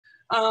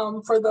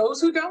For those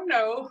who don't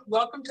know,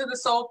 welcome to the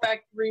Soul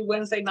Factory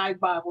Wednesday night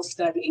Bible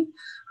study,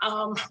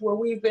 where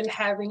we've been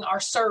having our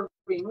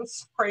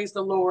servings, praise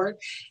the Lord.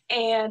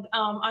 And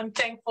I'm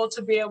thankful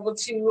to be able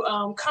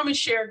to come and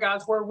share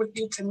God's word with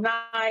you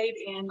tonight.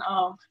 And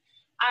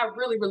I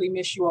really, really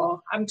miss you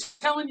all. I'm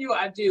telling you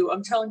I do.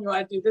 I'm telling you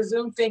I do. The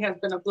Zoom thing has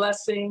been a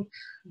blessing,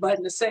 but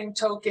in the same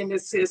token,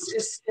 it's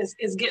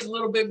getting a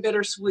little bit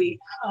bittersweet.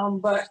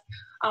 But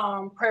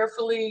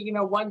prayerfully,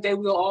 one day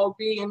we'll all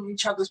be in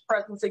each other's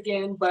presence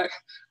again. But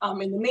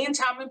in the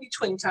meantime, in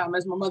between time,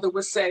 as my mother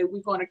would say,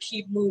 we're going to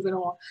keep moving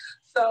on.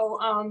 So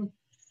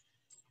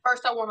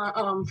first, I want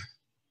to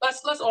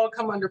let's all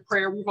come under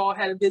prayer. We've all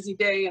had a busy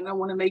day, and I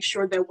want to make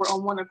sure that we're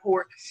on one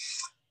accord.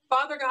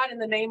 Father God, in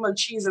the name of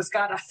Jesus,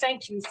 God, I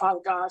thank you,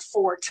 Father God,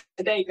 for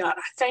today, God.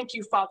 I thank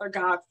you, Father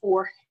God,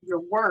 for your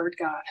word,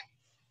 God.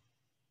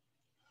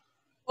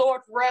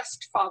 Lord,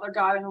 rest, Father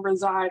God, and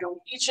reside on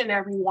each and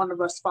every one of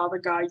us, Father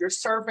God, your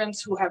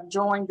servants who have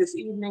joined this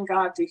evening,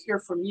 God, to hear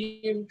from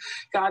you.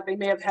 God, they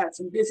may have had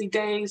some busy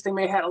days. They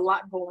may have had a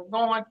lot going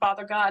on,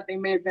 Father God. They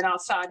may have been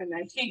outside in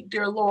that heat,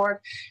 dear Lord.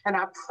 And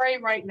I pray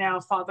right now,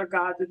 Father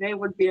God, that they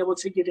would be able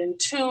to get in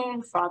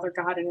tune, Father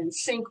God, and in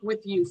sync with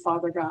you,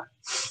 Father God.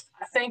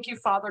 I thank you,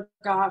 Father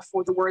God,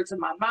 for the words of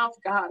my mouth,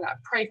 God. I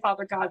pray,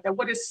 Father God, that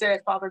what is said,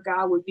 Father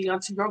God, would be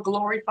unto your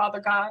glory, Father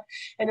God,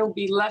 and it will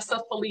be less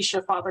of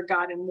Felesha, Father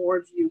God, and more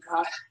of you,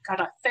 God. God,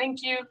 I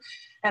thank you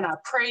and I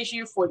praise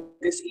you for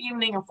this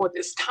evening and for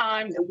this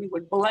time, that we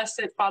would bless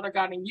it, Father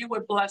God, and you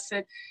would bless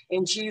it.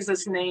 In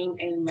Jesus' name,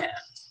 amen.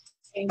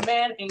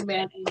 Amen,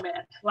 amen,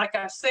 amen. Like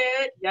I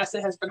said, yes,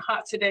 it has been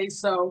hot today,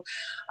 so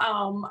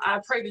I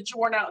pray that you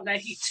weren't out in that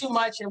heat too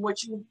much, and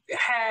what you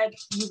had,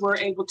 you were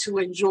able to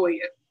enjoy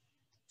it.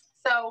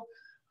 So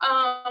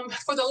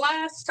for the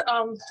last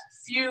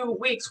few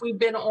weeks, we've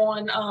been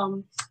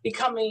on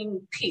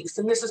Becoming Peace,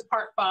 and this is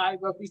part 5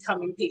 of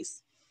Becoming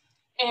Peace.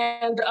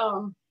 And,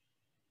 I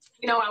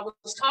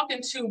was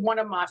talking to one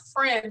of my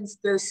friends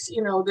this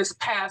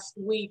past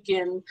week,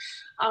 and,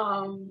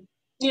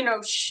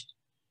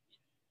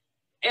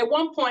 at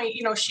one point,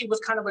 she was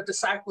kind of a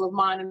disciple of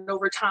mine, and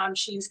over time,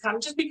 she's kind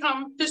of just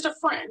become just a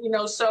friend,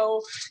 so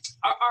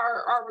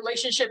our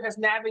relationship has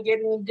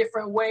navigated in a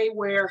different way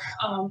where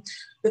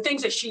the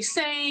things that she's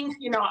saying,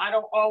 I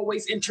don't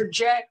always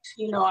interject,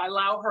 I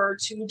allow her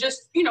to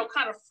just,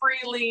 kind of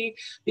freely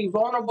be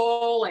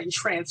vulnerable and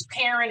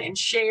transparent and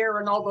share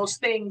and all those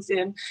things.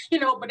 And,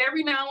 but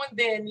every now and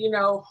then,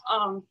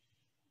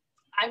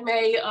 I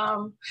may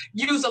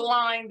use a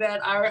line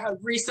that I have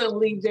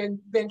recently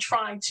been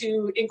trying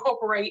to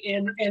incorporate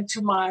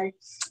into my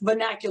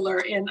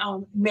vernacular. And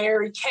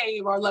Mary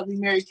Cave, our lovely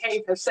Mary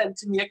Cave, has said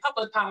to me a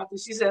couple of times, and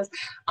she says,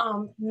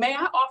 may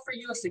I offer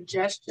you a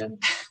suggestion?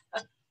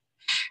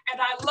 And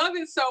I love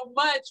it so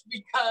much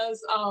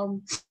because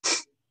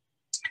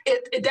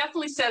it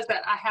definitely says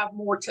that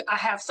I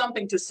have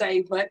something to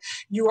say, but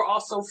you are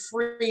also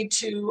free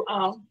to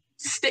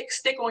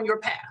stick on your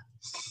path.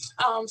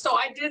 So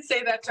I did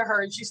say that to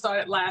her, and she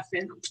started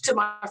laughing, to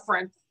my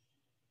friend.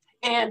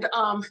 And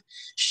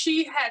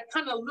she had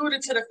kind of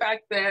alluded to the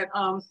fact that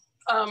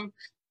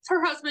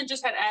her husband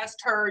just had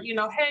asked her,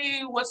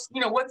 hey, what's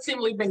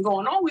seemingly been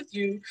going on with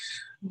you?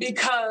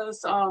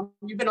 Because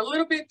you've been a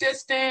little bit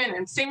distant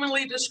and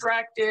seemingly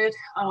distracted.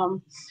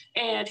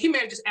 And he may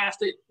have just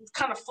asked it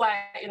kind of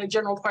flat in a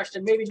general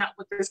question, maybe not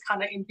with this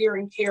kind of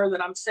endearing care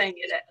that I'm saying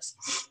it as.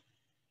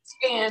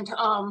 And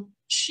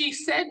she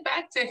said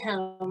back to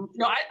him,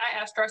 I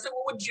asked her, I said,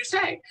 well, what did you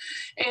say?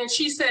 And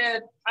she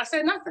said, I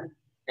said nothing.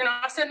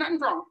 I said nothing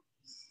wrong.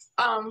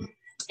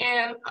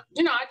 And,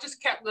 I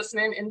just kept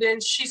listening. And then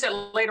she said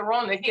later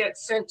on that he had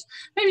sent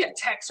maybe a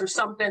text or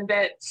something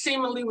that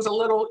seemingly was a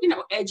little,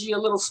 edgy, a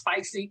little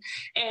spicy.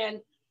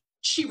 And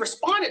she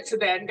responded to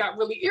that and got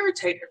really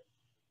irritated.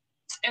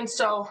 And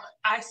so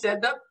I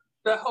said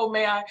the whole,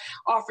 may I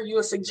offer you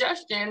a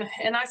suggestion?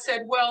 And I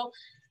said, well,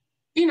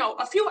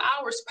 a few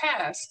hours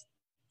passed.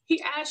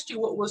 He asked you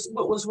what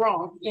was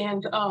wrong.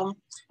 And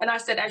I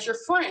said, as your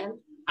friend,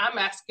 I'm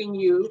asking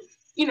you,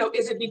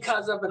 is it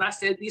because of, and I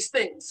said these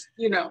things,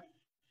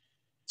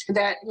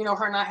 that,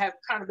 her and I have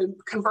kind of been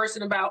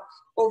conversing about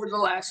over the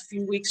last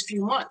few weeks,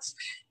 few months.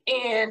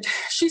 And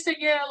she said,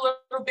 yeah, a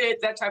little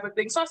bit, that type of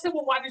thing. So I said,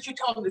 well, why did you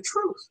tell him the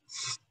truth?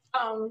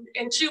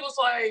 And she was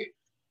like,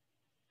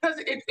 because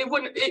it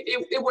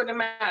wouldn't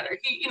matter.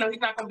 He's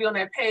not going to be on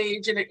that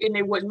page, and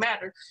it wouldn't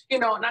matter,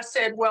 And I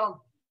said,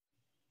 well,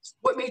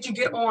 what made you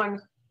get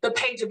on the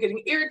page of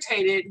getting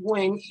irritated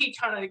when he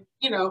kind of,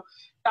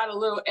 got a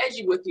little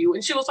edgy with you?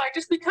 And she was like,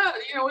 just because,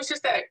 it's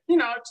just that,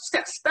 just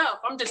that stuff.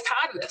 I'm just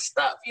tired of that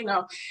stuff, and,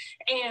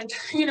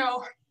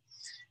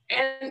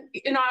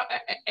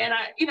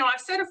 I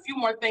said a few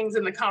more things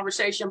in the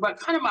conversation, but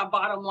kind of my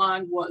bottom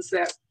line was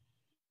that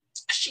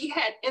she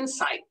had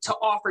insight to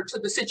offer to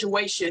the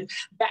situation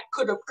that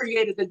could have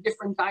created a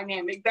different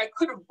dynamic, that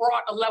could have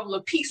brought a level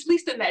of peace, at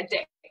least in that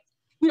day.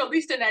 At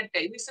least in that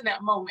day, at least in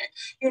that moment,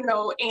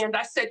 and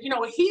I said,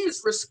 he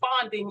is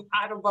responding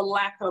out of a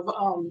lack of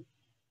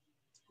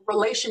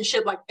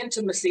relationship, like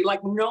intimacy,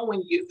 like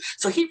knowing you.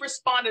 So he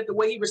responded the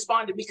way he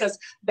responded because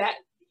that,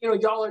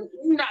 y'all are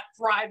not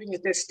thriving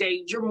at this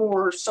stage. You're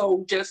more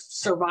so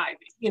just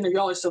surviving.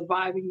 Y'all are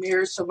surviving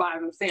marriage,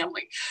 surviving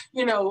family,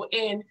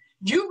 and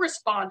you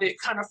responded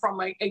kind of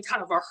from a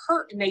kind of a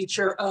hurt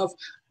nature of,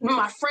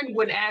 my friend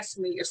would ask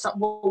me if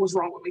something, what was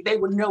wrong with me. They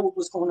would know what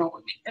was going on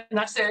with me. And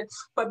I said,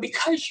 but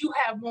because you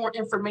have more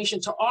information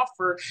to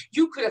offer,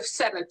 you could have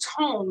set a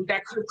tone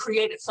that could have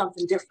created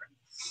something different.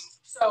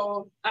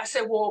 So I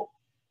said, well,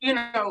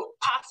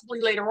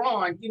 possibly later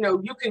on,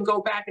 you can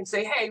go back and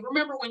say, hey,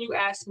 remember when you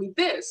asked me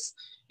this,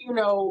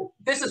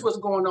 this is what's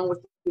going on with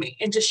me.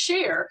 And just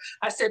share,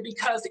 I said,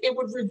 because it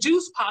would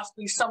reduce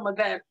possibly some of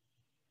that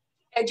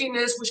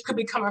edginess, which could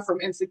be coming from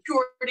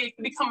insecurity,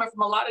 could be coming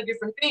from a lot of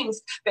different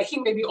things that he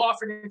may be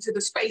offering into the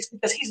space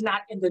because he's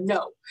not in the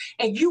know.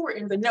 And you were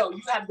in the know.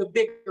 You have the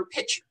bigger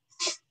picture.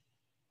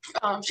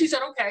 She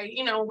said, okay,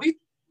 we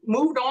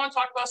moved on,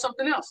 talked about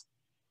something else.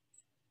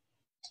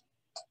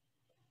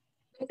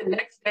 The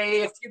next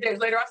day, a few days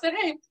later, I said,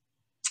 hey,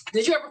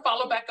 did you ever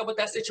follow back up with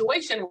that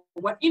situation?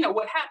 What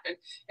happened?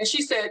 And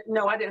she said,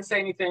 no, I didn't say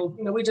anything.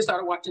 We just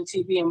started watching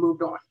TV and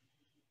moved on.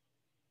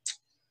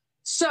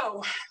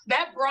 So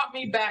that brought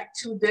me back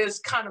to this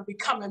kind of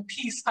becoming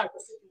peace type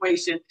of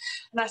situation.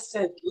 And I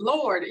said,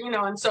 Lord,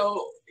 and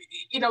so,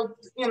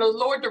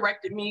 Lord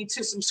directed me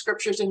to some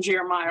scriptures in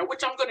Jeremiah,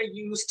 which I'm going to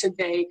use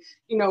today,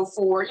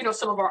 for,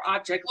 some of our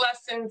object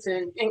lessons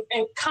and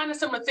kind of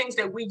some of the things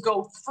that we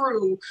go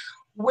through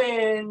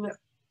when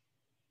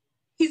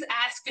he's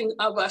asking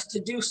of us to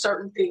do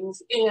certain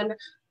things and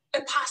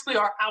possibly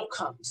our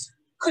outcomes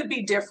could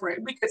be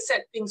different. We could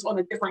set things on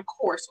a different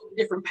course, on a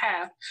different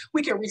path.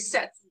 We can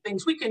reset some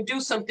things. We can do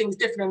some things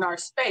different in our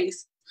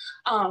space.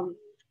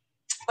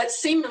 But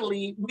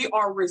seemingly we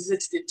are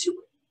resistant to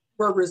it.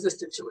 We're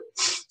resistant to it.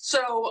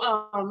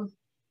 So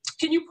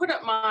can you put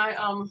up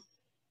my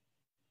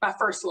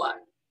first slide?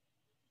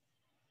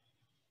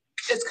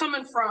 It's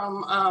coming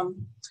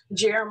from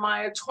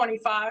Jeremiah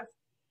 25.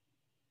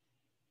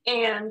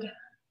 And,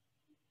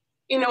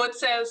 it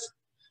says,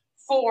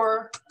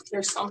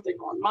 there's something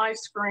on my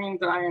screen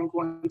that I am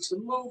going to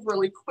move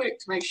really quick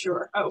to make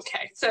sure.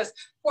 Okay, it says,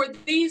 for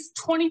these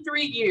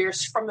 23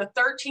 years from the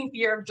 13th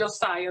year of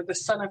Josiah, the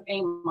son of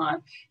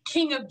Amon,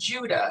 king of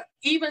Judah,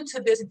 even to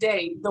this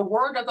day, the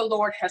word of the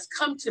Lord has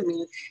come to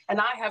me,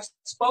 and I have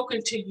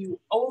spoken to you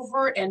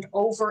over and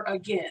over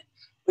again,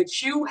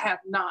 but you have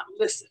not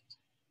listened.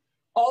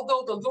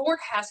 Although the Lord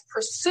has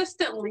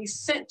persistently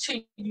sent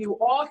to you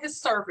all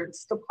his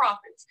servants, the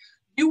prophets,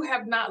 you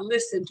have not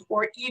listened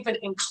or even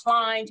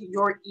inclined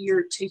your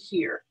ear to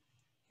hear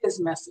his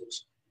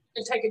message.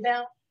 And take it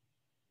down.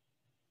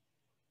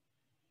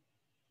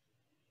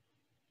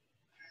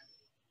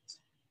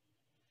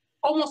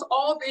 Almost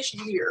all this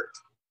year,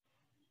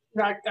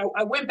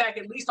 I went back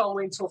at least all the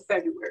way until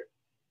February.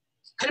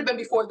 Could have been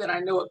before then, I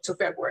know up to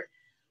February.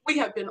 We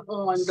have been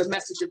on the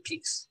message of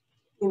peace.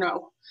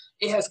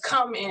 It has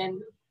come in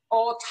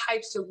all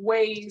types of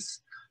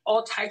ways,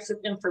 all types of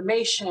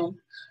information,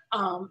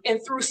 and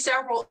through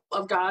several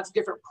of God's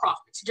different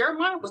prophets.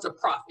 Jeremiah was a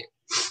prophet.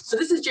 So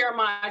this is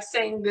Jeremiah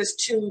saying this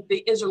to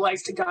the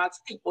Israelites, to God's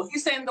people.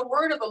 He's saying the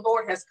word of the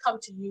Lord has come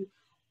to you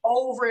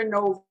over and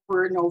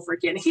over and over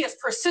again. He has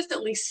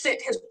persistently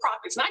sent his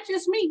prophets, not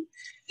just me.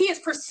 He has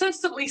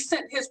persistently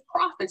sent his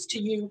prophets to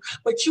you,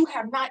 but you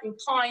have not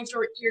inclined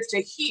your ear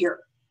to hear.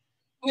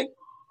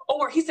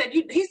 Or he said,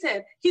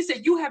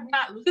 you have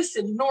not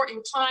listened nor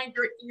inclined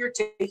your ear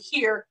to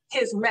hear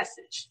his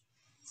message.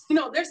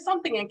 There's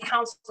something in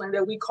counseling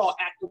that we call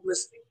active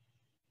listening,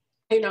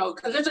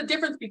 because there's a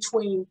difference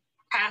between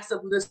passive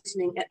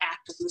listening and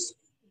active listening.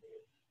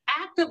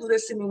 Active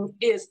listening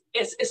is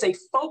a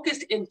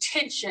focused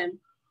intention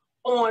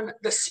on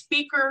the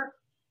speaker,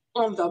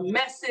 on the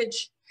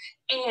message,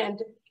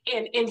 and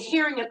in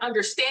hearing and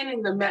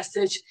understanding the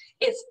message,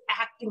 it's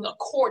acting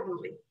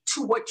accordingly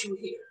to what you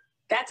hear.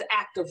 That's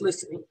active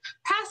listening.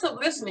 Passive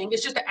listening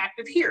is just an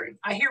active hearing.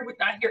 I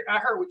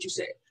heard what you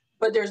said,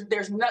 but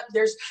there's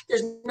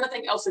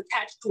nothing else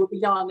attached to it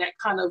beyond that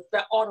kind of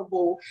that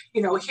audible,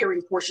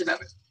 hearing portion of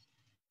it.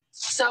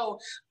 So,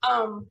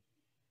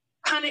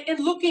 kind of in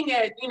looking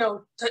at,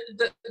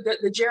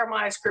 the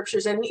Jeremiah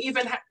scriptures and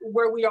even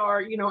where we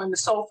are, in the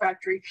Soul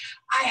Factory,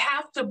 I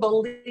have to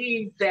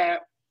believe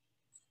that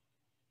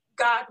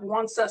God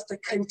wants us to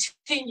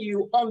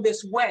continue on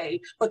this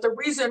way. But the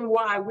reason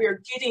why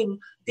we're getting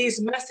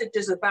these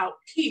messages about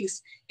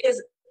peace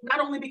is not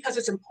only because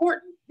it's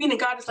important, meaning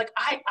God is like,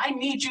 I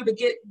need you to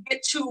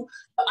get to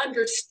the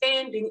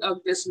understanding of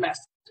this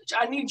message.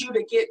 I need you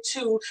to get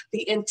to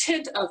the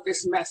intent of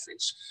this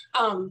message.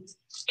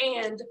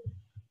 And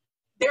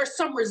there's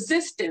some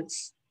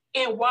resistance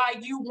in why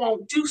you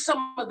won't do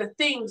some of the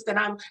things that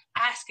I'm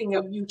asking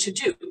of you to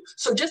do.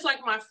 So just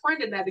like my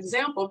friend in that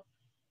example,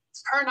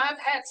 her and I've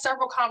had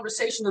several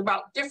conversations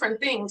about different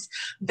things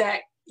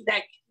that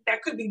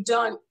could be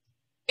done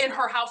in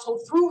her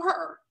household through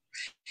her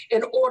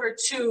in order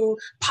to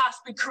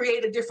possibly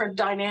create a different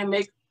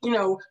dynamic,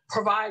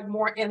 provide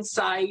more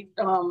insight,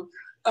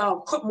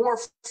 put more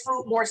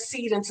fruit, more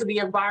seed into the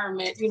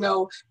environment, you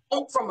know,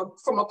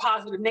 from a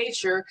positive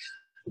nature.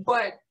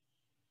 But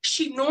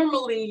she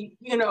normally,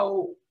 you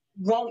know,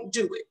 won't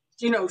do it.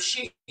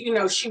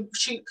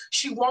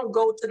 She won't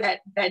go to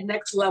that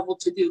next level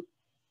to do.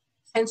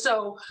 And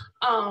so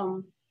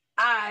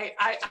I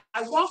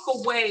walk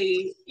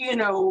away, you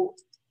know,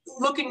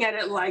 looking at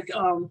it like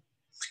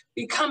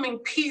becoming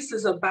peace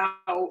is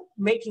about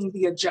making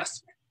the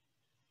adjustment.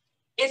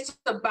 It's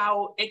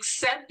about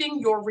accepting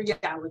your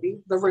reality,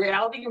 the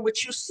reality in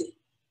which you see,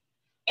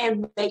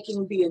 and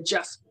making the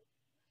adjustment.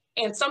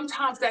 And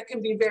sometimes that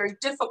can be very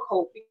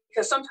difficult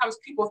because sometimes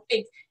people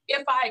think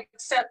if I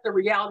accept the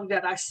reality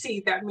that I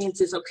see, that means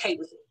it's okay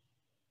with me.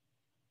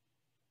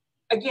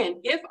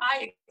 Again, if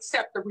I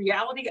accept the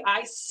reality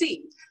I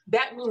see,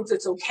 that means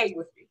it's okay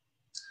with me.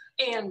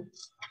 And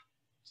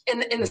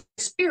in the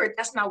spirit,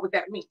 that's not what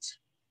that means.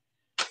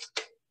 That's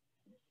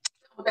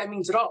not what that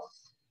means at all.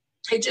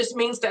 It just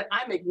means that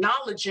I'm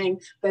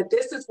acknowledging that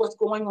this is what's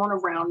going on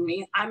around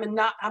me. I'm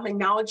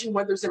acknowledging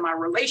whether it's in my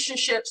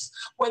relationships,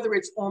 whether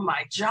it's on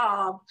my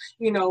job,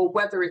 you know,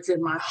 whether it's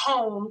in my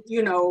home,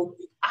 you know,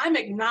 I'm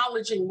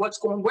acknowledging what's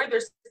going, whether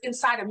it's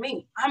inside of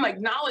me, I'm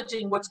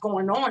acknowledging what's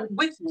going on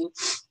with me.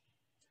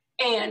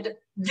 And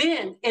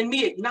then in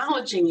me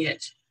acknowledging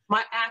it,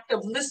 my act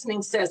of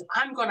listening says,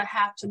 I'm going to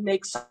have to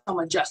make some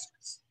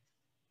adjustments.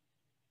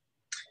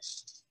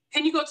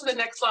 Can you go to the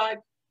next slide?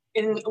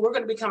 And we're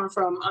going to be coming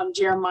from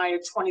Jeremiah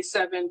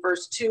 27,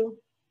 verse 2.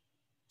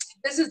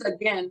 This is,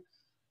 again,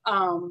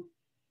 the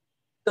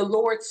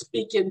Lord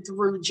speaking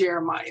through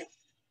Jeremiah.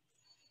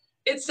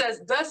 It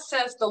says, thus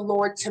says the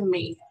Lord to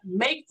me,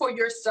 make for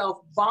yourself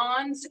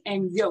bonds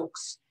and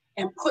yokes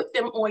and put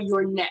them on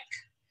your neck.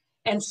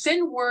 And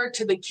send word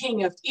to the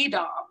king of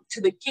Edom, to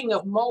the king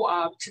of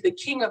Moab, to the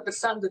king of the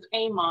sons of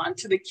Ammon,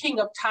 to the king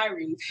of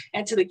Tyre,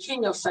 and to the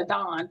king of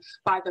Sidon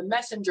by the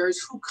messengers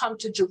who come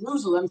to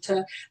Jerusalem,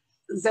 to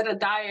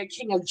Zedekiah,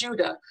 king of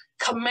Judah.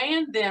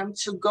 Command them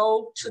to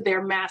go to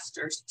their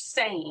masters,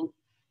 saying,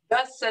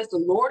 thus says the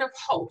Lord of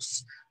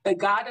hosts, the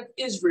God of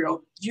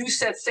Israel, you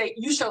shall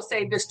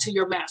say this to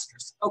your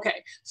masters.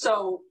 Okay,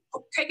 so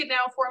take it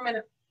down for a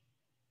minute.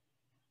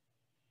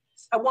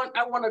 I want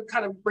to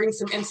kind of bring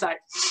some insight.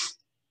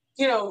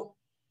 You know,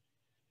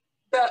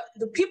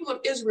 the people of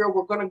Israel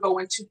were going to go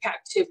into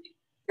captivity.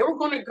 They were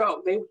going to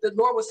go. The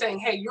Lord was saying,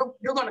 hey,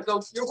 you're going to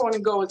go. You're going to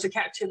go into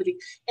captivity,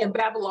 and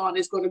Babylon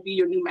is going to be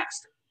your new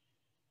master.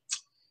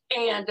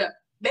 And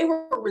they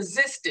were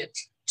resistant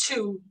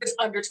to this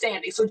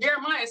understanding. So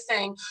Jeremiah is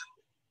saying,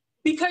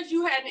 because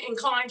you hadn't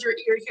inclined your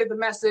ear to hear the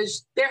message,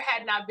 there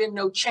had not been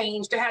no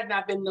change. There had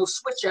not been no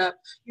switch up.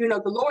 You know,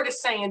 the Lord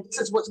is saying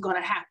this is what's going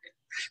to happen.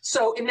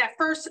 So in that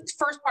first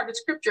part of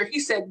scripture, he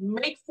said,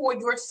 make for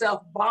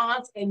yourself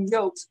bonds and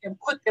yokes and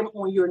put them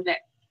on your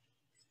neck.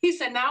 He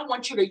said, now I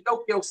want you to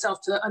yoke yourself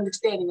to the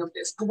understanding of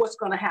this, to what's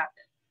going to happen.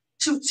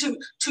 To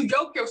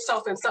yoke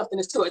yourself in something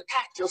is to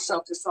attach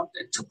yourself to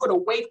something, to put a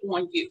weight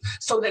on you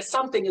so that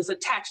something is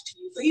attached to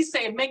you. So he's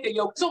saying, make a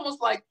yoke. It's almost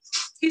like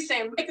he's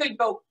saying, make a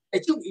yoke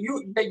that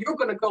you're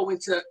going to go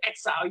into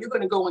exile. You're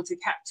going to go into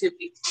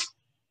captivity.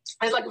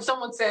 And it's like if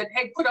someone said,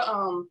 hey, put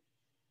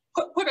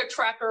a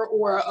tracker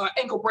or an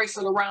ankle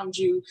bracelet around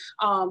you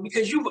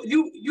because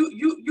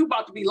you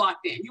about to be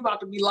locked in. You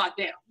about to be locked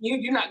down.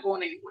 You're not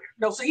going anywhere.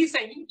 No, so he's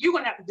saying you're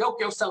going to have to yoke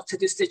yourself to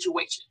this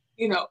situation,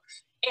 you know.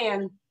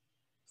 And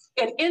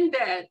in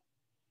that,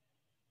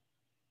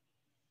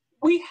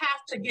 we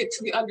have to get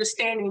to the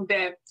understanding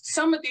that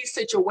some of these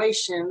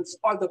situations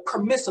are the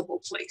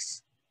permissible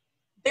place.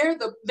 They're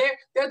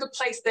the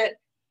place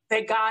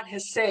that God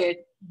has said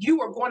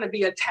you are going to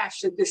be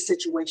attached to this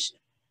situation.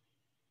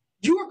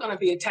 You are going to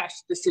be attached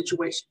to this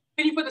situation.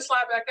 Can you put the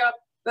slide back up?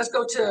 Let's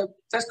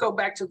go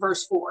back to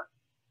verse 4.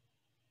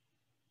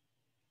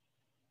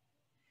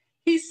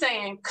 He's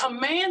saying,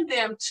 command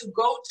them to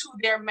go to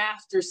their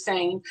masters,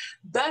 saying,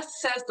 thus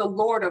says the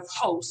Lord of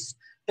hosts,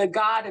 the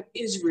God of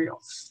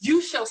Israel.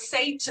 You shall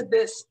say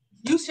this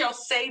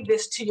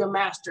to your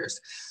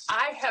masters.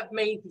 I have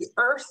made the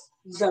earth,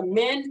 the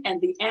men and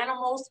the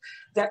animals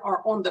that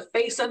are on the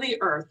face of the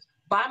earth.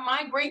 By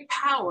my great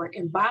power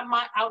and by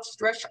my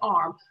outstretched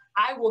arm,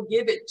 I will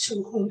give it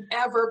to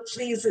whomever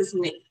pleases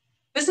me.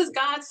 This is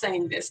God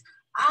saying this.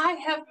 I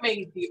have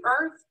made the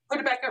earth.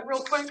 Put it back up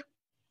real quick.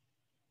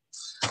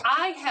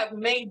 I have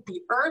made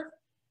the earth,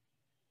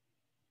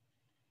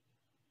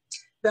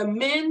 the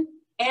men,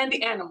 and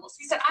the animals.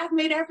 He said, I've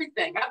made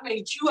everything. I've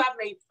made you, I've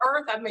made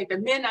earth, I've made the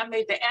men, I've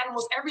made the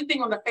animals,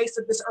 everything on the face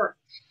of this earth.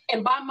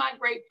 And by my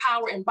great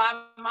power and by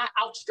my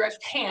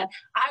outstretched hand,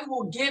 I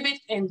will give it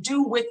and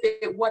do with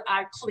it what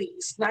I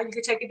please. Now you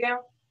can take it down.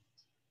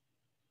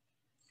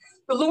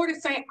 The Lord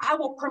is saying, I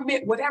will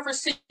permit whatever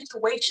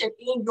situation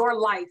in your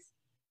life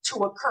to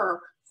occur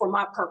for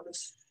my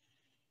purpose.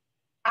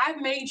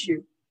 I've made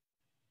you.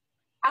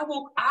 I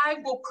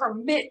will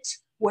permit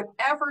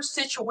whatever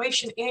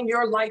situation in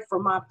your life for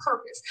my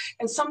purpose.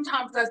 And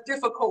sometimes that's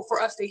difficult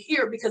for us to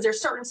hear because there's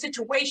certain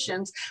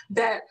situations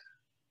that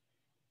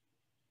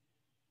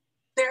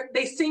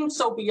they seem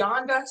so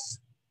beyond us.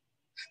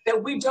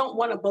 that we don't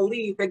want to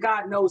believe that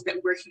God knows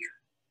that we're here,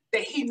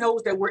 that he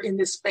knows that we're in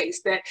this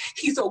space, that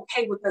he's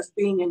okay with us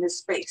being in this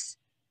space.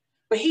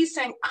 But he's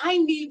saying, I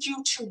need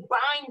you to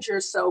bind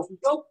yourself,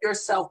 yoke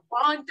yourself,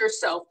 bond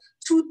yourself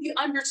to the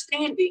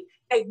understanding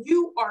that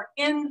you are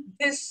in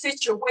this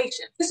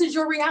situation. This is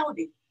your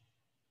reality.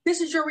 This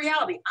is your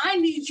reality. I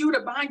need you to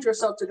bind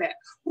yourself to that,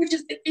 which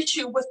is the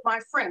issue with my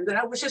friend that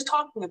I was just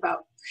talking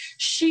about.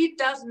 She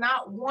does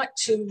not want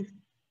to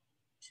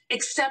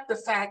accept the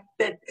fact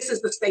that this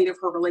is the state of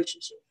her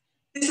relationship.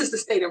 This is the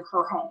state of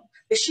her home,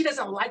 that she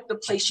doesn't like the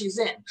place she's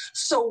in.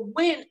 So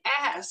when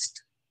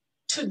asked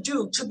to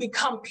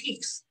become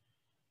peace,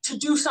 to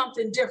do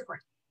something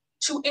different,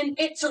 to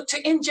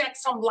inject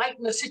some light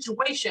in the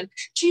situation,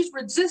 she's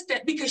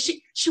resistant because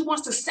she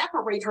wants to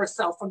separate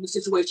herself from the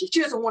situation.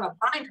 She doesn't want to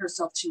bind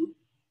herself to it.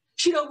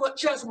 She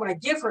doesn't want to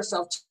give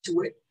herself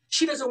to it.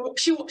 She doesn't want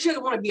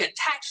to be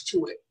attached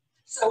to it.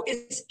 So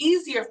it's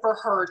easier for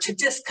her to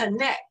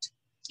disconnect,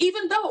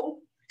 even though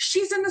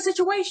she's in the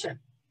situation,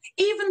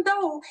 even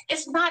though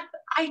it's not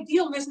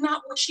ideal and it's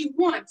not what she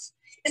wants.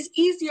 It's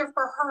easier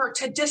for her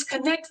to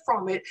disconnect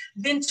from it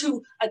than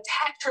to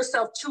attach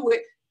herself to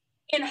it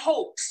in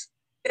hopes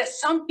that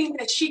something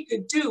that she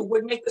could do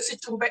would make the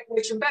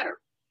situation better.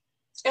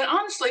 And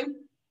honestly,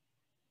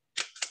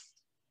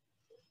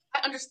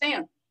 I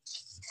understand.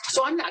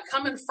 So I'm not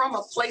coming from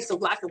a place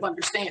of lack of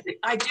understanding.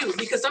 I do,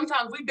 because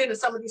sometimes we've been in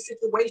some of these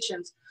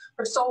situations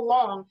for so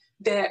long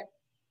that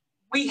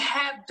we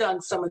have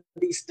done some of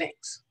these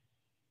things.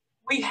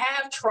 We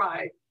have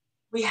tried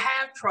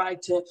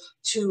to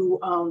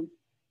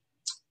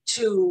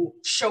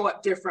show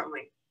up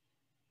differently,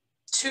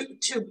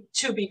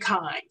 to be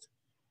kind,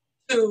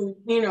 to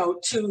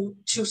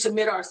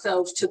submit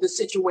ourselves to the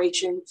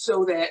situation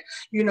so that,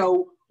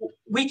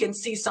 we can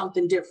see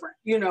something different.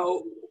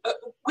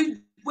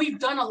 We've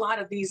done a lot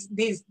of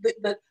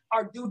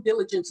our due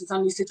diligences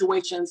on these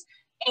situations,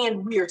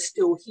 and we are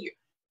still here,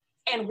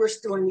 and we're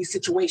still in these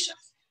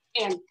situations,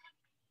 and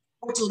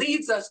which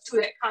leads us to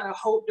that kind of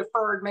hope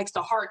deferred makes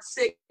the heart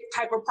sick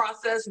type of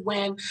process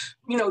when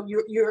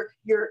you're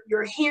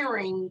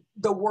hearing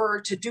the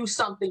word to do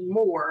something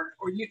more,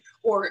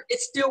 or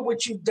it's still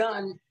what you've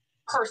done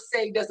per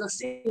se doesn't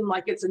seem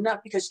like it's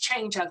enough because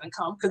change hasn't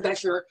come, because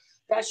that's your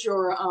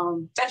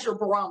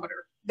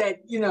barometer that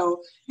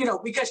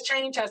because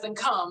change hasn't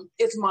come,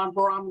 it's my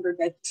barometer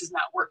that this is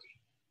not working,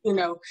 and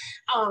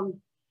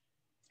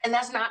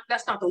that's not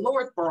the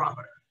Lord's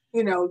barometer.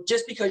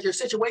 Just because your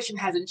situation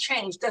hasn't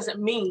changed doesn't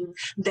mean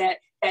that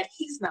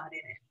he's not in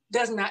it.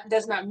 Does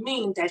not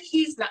mean that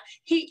he's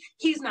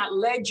not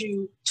led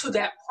you to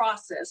that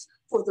process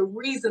for the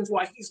reasons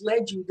why he's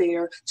led you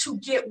there to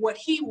get what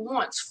he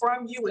wants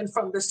from you and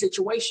from the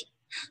situation.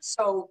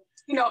 So,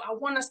 I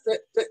want us to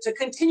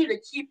continue to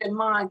keep in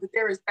mind that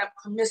there is that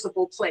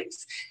permissible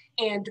place.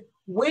 And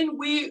when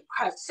we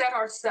have set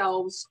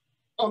ourselves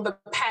on the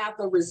path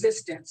of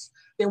resistance,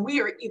 then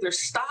we are either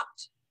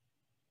stopped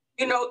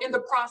in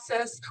the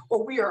process,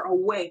 or we are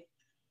away.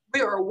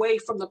 We are away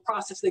from the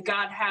process that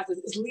God has.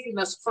 Is leading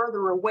us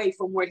further away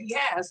from what he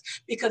has,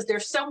 because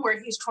there's somewhere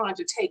he's trying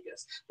to take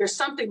us. There's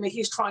something that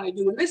he's trying to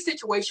do. In this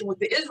situation with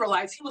the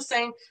Israelites, he was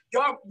saying,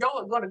 y'all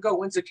are going to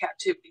go into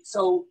captivity.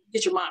 So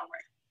get your mind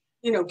right.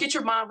 Get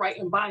your mind right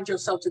and bind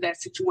yourself to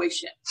that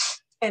situation.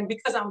 And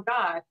because I'm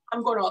God,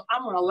 I'm going to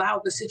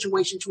allow the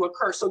situation to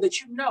occur so that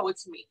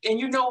it's me.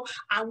 And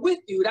I'm with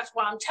you. That's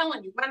why I'm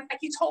telling you. Matter of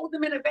fact, he told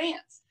them in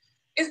advance.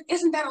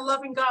 Isn't that a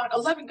loving God? A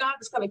loving God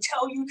is going to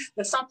tell you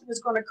that something is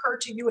going to occur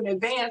to you in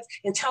advance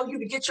and tell you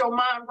to get your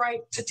mind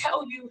right, to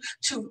tell you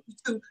to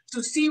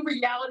see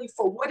reality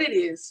for what it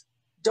is.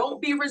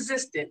 Don't be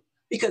resistant,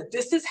 because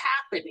this is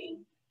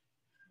happening.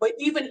 But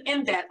even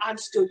in that, I'm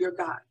still your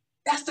God.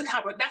 That's the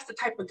type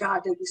of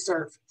God that we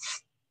serve.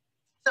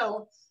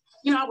 So,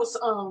 I was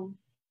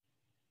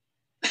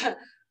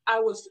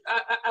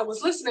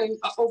listening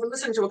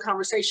to a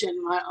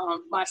conversation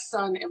my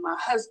son and my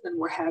husband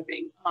were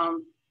having.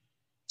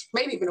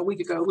 Maybe even a week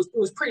ago. It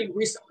was pretty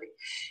recently.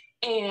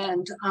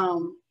 And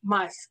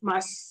my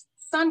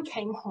son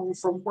came home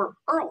from work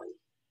early.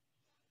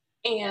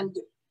 And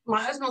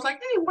my husband was like,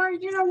 hey, why are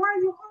you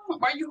home?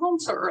 Why are you home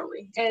so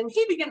early? And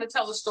he began to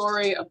tell a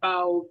story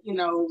about,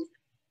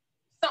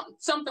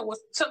 something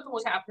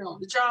was happening on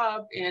the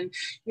job. And,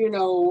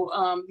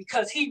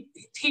 because he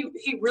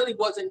really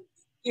wasn't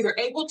either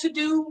able to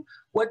do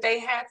what they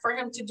had for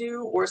him to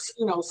do, or,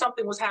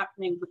 something was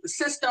happening with the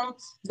system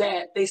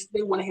that they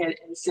went ahead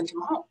and sent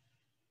him home.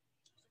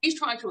 He's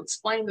trying to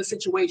explain the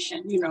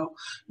situation,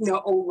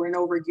 over and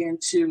over again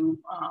to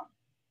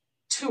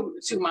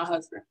my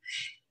husband.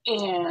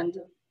 And,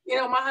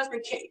 my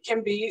husband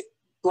can be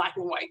black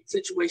and white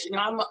situation.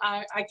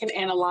 I can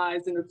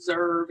analyze and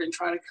observe and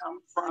try to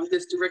come from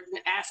this direction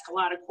and ask a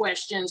lot of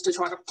questions to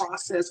try to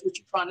process what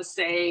you're trying to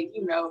say,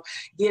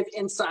 give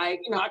insight.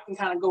 I can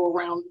kind of go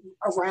around,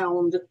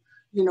 Robin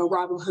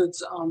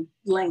Hood's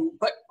lane.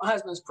 But my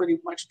husband's pretty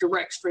much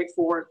direct,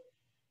 straightforward,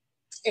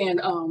 and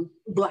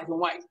black and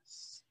white.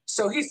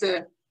 So he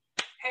said,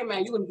 hey,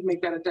 man, you need to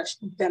make that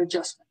adjustment.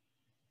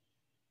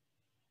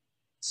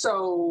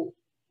 So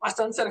my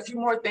son said a few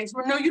more things,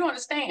 but no, you don't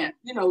understand.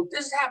 You know,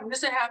 this happened,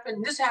 this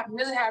happened, this happened,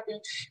 this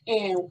happened,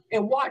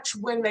 and watch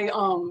when they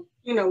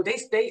you know,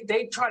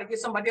 they try to get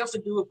somebody else to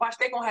do it. Watch,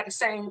 they're gonna have the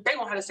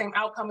same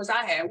outcome as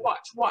I had.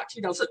 Watch.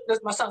 You know, so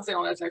my son said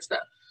all that type of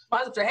stuff. My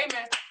husband said, hey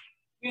man,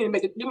 you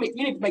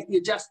need to make the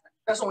adjustment.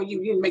 That's on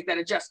you. You need to make that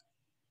adjustment.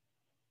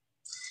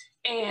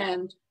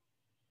 And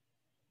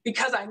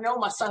because I know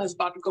my son is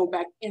about to go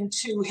back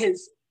into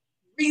his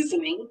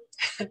reasoning,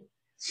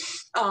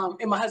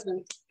 and my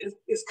husband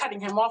is cutting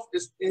him off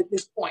at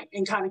this point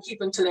and kind of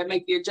keeping to that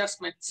make the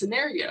adjustment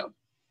scenario,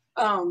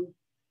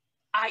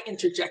 I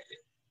interjected,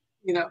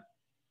 you know,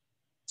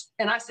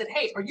 and I said,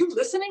 hey, are you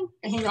listening?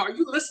 And, you know, are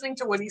you listening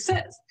to what he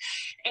says?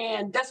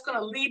 And that's going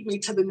to lead me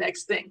to the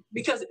next thing,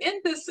 because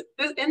in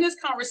this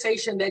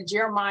conversation that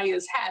Jeremiah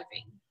is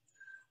having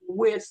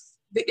with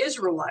the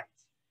Israelites,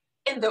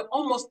 in the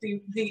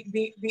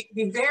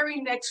very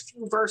next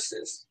few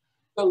verses,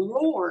 the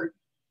Lord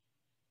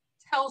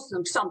tells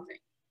them something.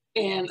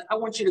 And I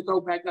want you to go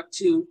back up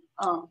to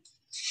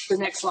the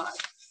next slide.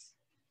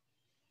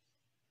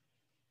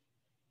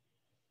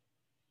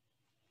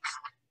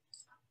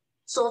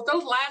 So if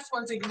those last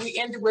ones that we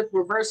ended with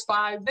were verse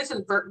 5, this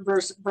is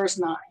verse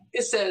 9.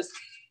 It says,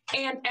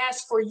 and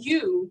as for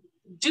you,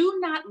 do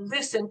not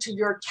listen to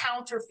your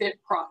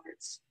counterfeit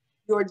prophets,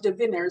 your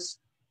diviners,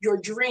 your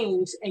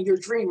dreams and your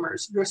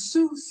dreamers, your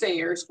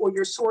soothsayers or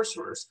your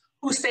sorcerers,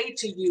 who say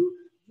to you,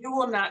 you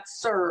will not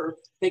serve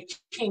the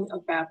king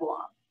of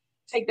Babylon.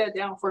 Take that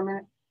down for a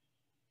minute.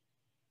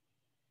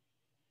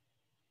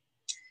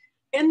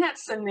 In that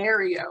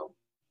scenario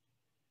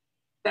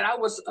that I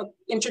was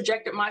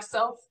interjected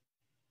myself,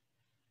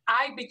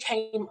 I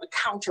became a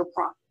counter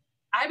prophet.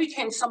 I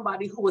became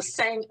somebody who was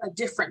saying a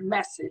different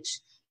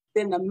message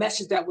than the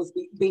message that was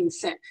being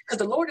sent. Because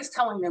the Lord is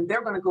telling them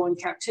they're going to go in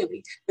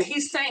captivity. But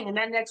he's saying in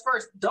that next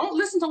verse, don't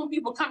listen to when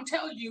people come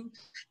tell you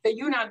that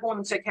you're not going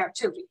into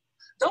captivity.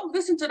 Don't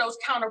listen to those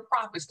counter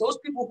prophets, those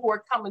people who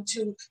are coming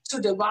to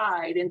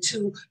divide and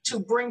to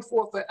bring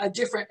forth a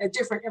different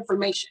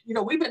information. You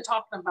know, we've been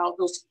talking about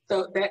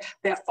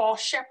that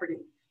false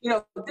shepherding. You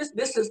know,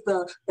 this is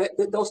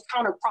those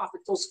counter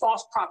prophets, those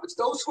false prophets,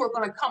 those who are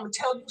going to come and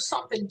tell you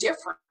something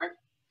different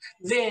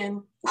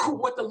than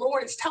what the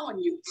Lord is telling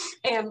you.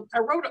 And I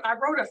wrote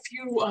a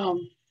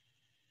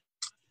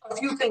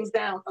few things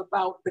down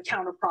about the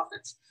counter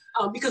prophets.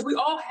 Because we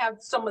all have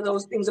some of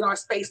those things in our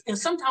space, and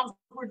sometimes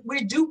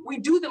we do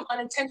them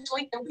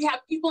unintentionally, and we have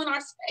people in our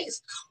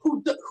space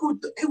who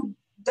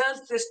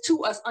does this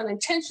to us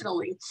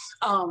unintentionally,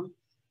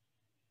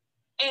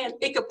 and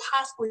it could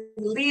possibly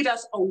lead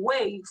us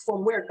away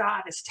from where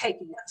God is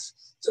taking us.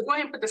 So go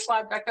ahead and put the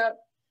slide back up,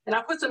 and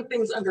I put some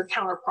things under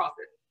counter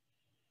prophet.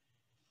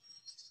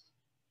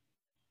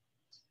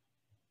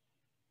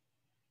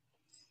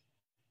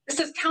 It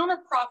says counter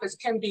prophets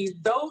can be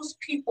those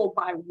people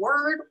by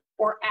word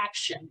or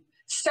action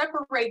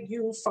separate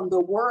you from the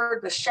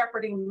word, the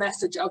shepherding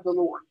message of the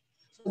Lord.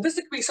 So this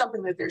could be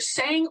something that they're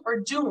saying or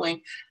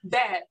doing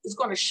that is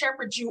going to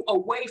shepherd you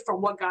away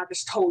from what God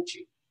has told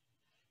you.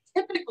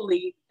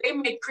 Typically, they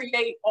may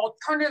create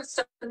alternative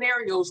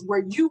scenarios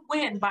where you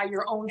win by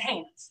your own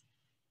hands.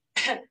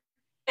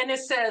 And it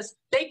says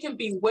they can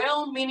be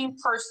well-meaning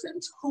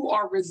persons who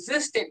are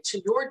resistant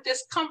to your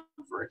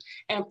discomfort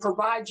and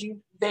provide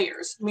you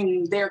theirs,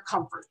 meaning their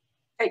comfort.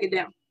 Take it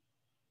down.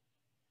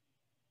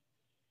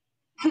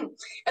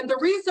 And the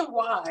reason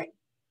why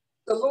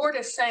the Lord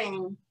is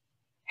saying,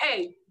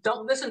 hey,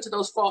 don't listen to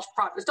those false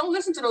prophets. Don't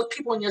listen to those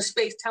people in your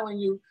space telling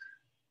you,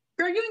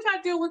 girl, you ain't got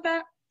to deal with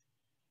that.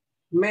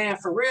 Man,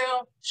 for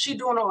real, she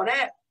doing all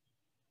that.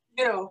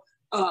 You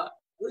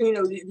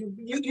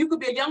could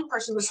be a young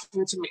person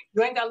listening to me.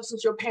 You ain't got to listen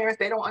to your parents.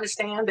 They don't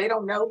understand. They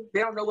don't know.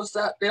 They don't know what's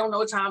up. They don't know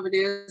what time it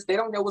is. They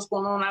don't know what's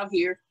going on out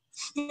here.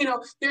 You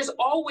know, there's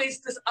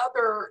always these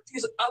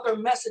other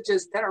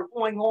messages that are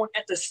going on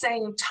at the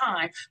same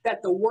time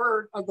that the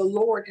word of the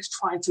Lord is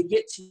trying to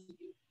get to you.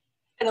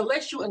 And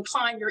unless you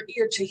incline your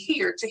ear to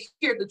hear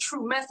the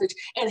true message,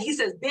 and he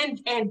says, then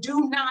and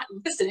do not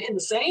listen in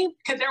the same,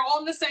 because they're all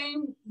in the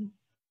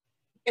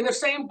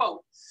same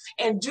boat,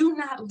 and do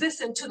not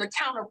listen to the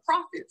counter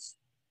prophets,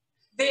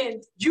 then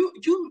you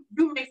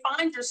may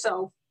find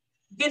yourself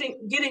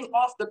getting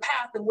off the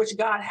path in which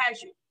God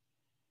has you.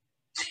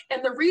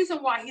 And the reason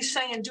why he's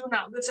saying do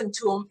not listen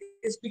to them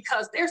is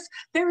because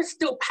there is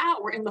still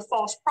power in the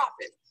false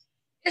prophet.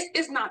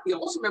 It's not the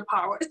ultimate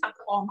power, it's not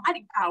the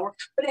almighty power,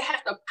 but it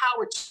has the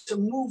power to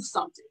move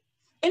something.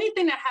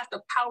 Anything that has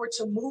the power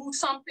to move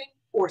something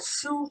or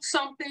soothe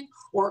something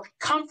or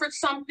comfort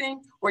something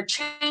or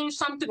change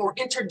something or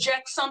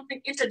interject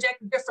something,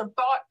 interject a different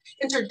thought,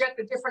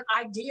 interject a different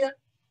idea,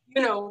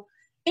 you know,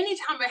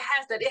 anytime it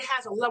has that, it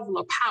has a level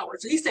of power.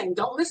 So he's saying,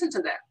 don't listen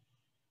to that.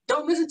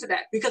 Don't listen to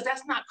that, because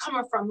that's not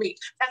coming from me.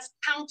 That's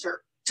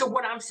counter to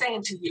what I'm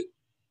saying to you.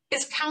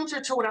 It's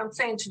counter to what I'm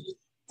saying to you.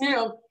 You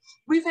know,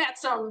 I've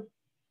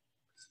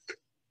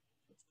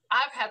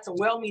had some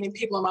well-meaning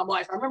people in my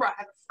life. I remember I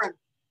had a friend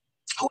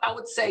who I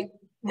would say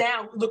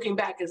now looking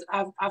back as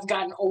I've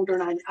gotten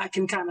older and I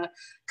can kind of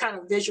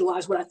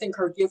visualize what I think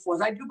her gift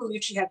was. I do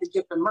believe she had the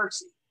gift of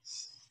mercy.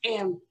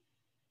 And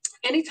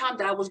anytime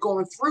that I was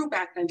going through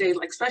back in the day,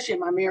 like especially in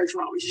my marriage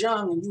when I was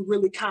young, and you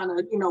really kind of,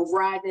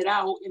 ride it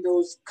out in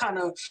those kind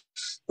of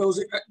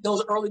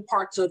those early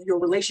parts of your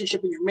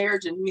relationship and your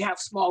marriage, and you have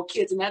small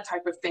kids and that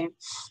type of thing,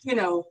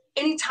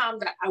 anytime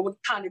that I would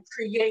kind of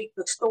create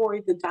the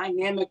story, the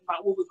dynamic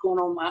about what was going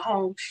on in my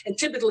home, and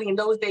typically in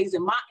those days,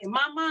 in my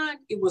mind,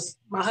 it was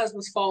my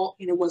husband's fault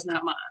and it was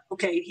not mine.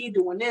 Okay, he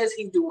doing this,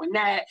 he doing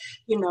that.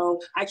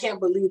 I can't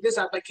believe this.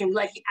 I can't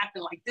like he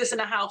acting like this in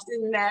the house,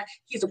 this and that.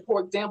 He's a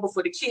poor example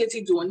for the kids.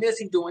 He doing this,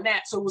 he doing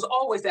that. So it was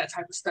always that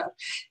type of stuff.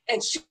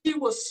 And she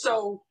was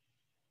so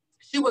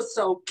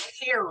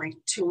caring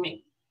to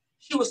me.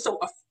 She was so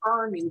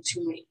affirming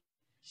to me.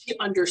 She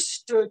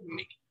understood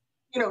me.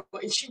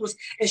 And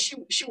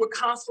she would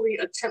constantly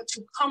attempt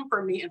to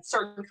comfort me in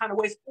certain kind of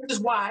ways, which is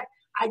why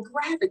I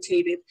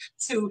gravitated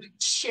to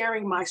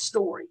sharing my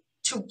story,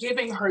 to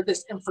giving her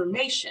this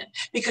information,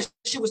 because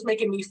she was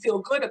making me feel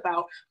good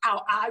about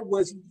how I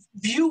was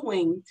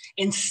viewing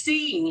and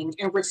seeing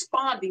and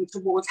responding to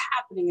what was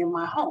happening in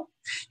my home.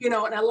 And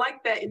I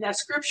like that in that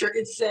scripture,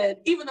 it said,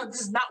 even though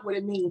this is not what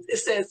it means,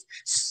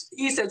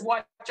 he says,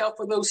 watch out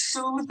for those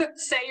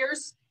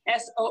soothsayers.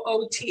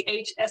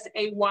 SOOTHSAYERS.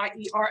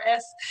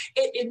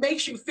 It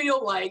makes you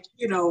feel like,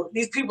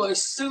 these people are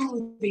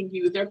soothing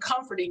you, they're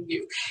comforting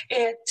you.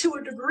 And to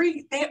a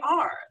degree, they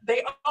are.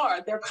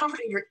 They're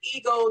comforting your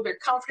ego, they're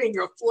comforting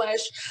your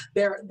flesh,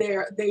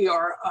 they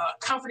are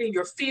comforting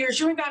your fears.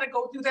 You ain't got to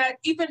go through that.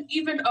 Even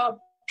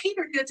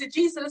Peter did to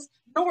Jesus,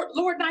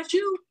 Lord, not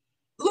you.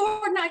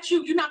 Lord, not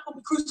you. You're not going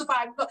to be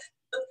crucified.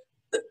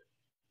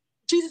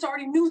 Jesus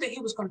already knew that he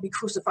was going to be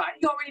crucified.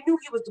 He already knew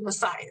he was the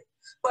Messiah.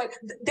 But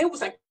there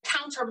was a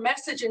counter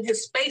message in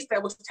his space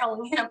that was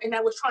telling him, and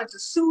that was trying to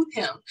soothe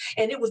him.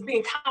 And it was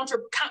being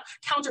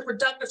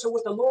counterproductive to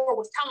what the Lord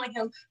was telling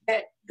him,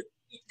 that,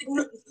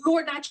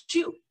 Lord, not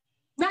you.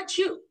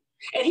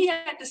 And he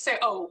had to say,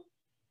 oh,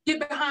 get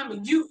behind me.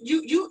 You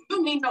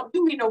mean no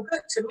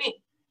good to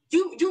me.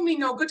 You mean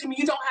no good to me.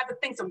 You don't have the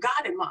things of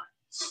God in mind.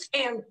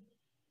 And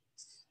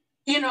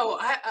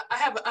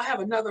I have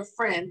another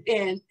friend,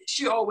 and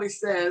she always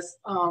says,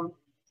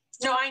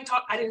 no, I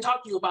didn't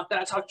talk to you about that.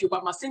 I talked to you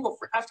about my single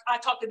friend. I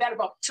talked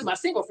to my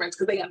single friends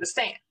because they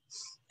understand.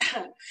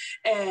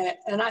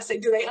 and I say,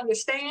 do they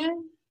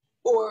understand,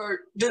 or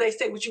do they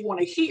say what you want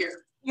to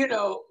hear?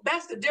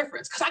 That's the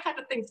difference. Because I got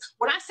the things,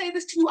 when I say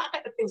this to you, I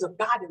got the things of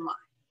God in mind.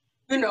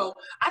 I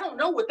don't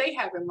know what they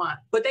have in mind,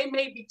 but they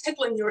may be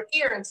tickling your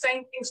ear and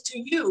saying things to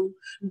you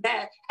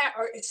that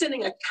are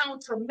sending a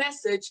counter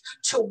message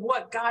to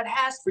what God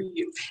has for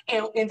you.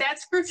 And in that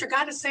scripture,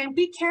 God is saying,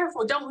 be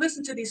careful. Don't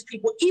listen to these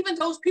people. Even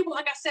those people,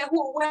 like I said,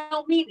 who are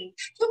well-meaning.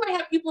 You may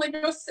have people in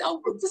your cell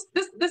group.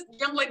 This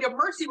young lady of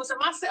mercy was in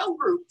my cell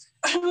group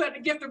who had the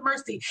gift of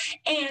mercy.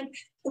 And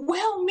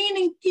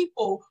well-meaning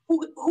people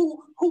who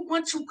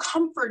want to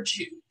comfort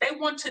you. They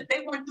want you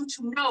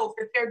to know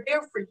that they're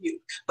there for you.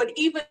 But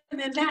even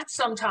in that,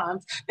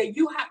 sometimes that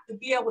you have to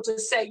be able to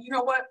say, you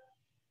know what?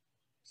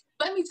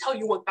 Let me tell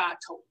you what God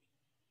told me.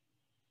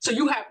 So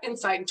you have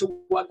insight into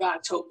what God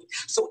told me.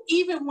 So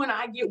even when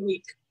I get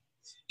weak,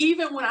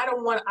 even when I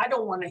don't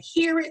want to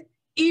hear it,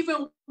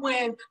 even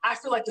when I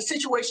feel like the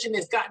situation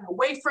has gotten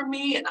away from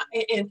me and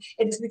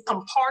it's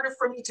become harder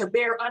for me to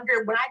bear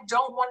under, when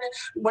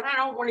I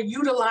don't want to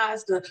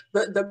utilize the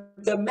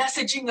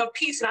messaging of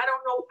peace, and I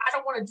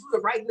don't want to do the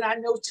right that I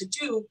know to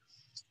do,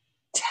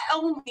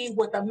 tell me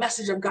what the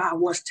message of God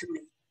was to me.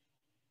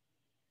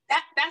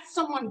 That's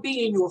someone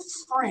being your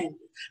friend.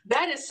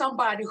 That is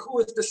somebody who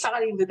is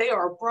deciding that they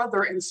are a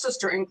brother and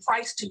sister in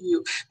Christ to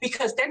you,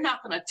 because they're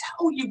not going to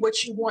tell you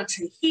what you want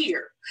to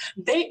hear.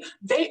 They're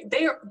going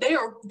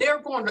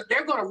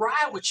to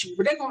ride with you,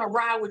 but they're going to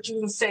ride with you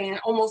and saying,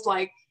 almost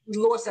like the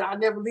Lord said, I'll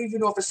never leave you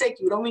nor forsake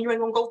you. Don't mean you ain't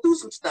going to go through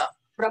some stuff,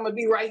 but I'm going to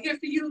be right here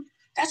for you.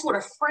 That's what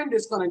a friend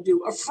is going to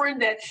do. A friend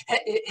that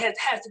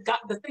has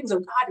got the things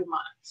of God in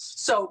mind.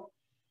 So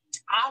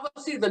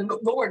obviously, the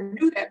Lord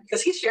knew that,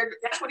 because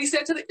that's what he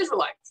said to the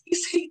Israelites. He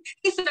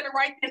said it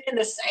right in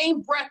the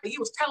same breath that he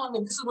was telling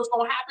them, this is what's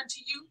going to happen to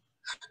you.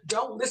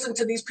 Don't listen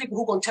to these people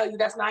who are going to tell you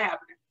that's not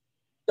happening.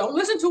 Don't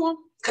listen to them,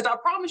 because I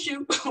promise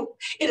you,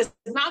 it is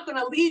not going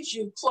to lead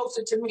you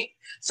closer to me.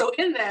 So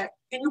in that,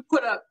 can you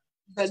put up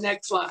the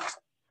next slide?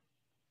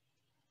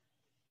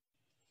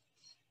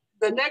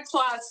 The next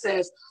slide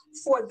says,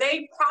 for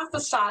they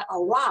prophesy a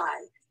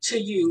lie to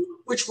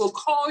you, which will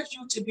cause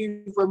you to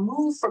be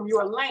removed from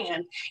your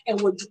land, and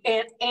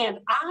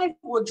I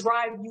will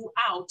drive you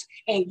out,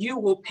 and you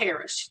will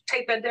perish.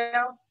 Take that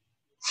down.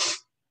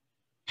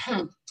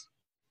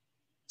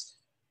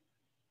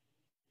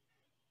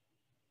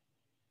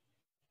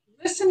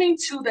 Listening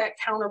to that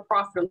counter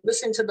prophet,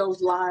 listening to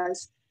those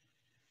lies,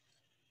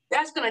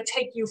 that's going to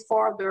take you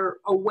farther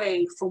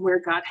away from where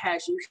God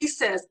has you. He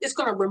says it's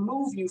going to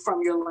remove you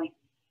from your land.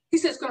 He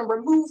says it's going to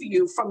remove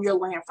you from your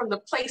land, from the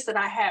place that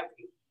I have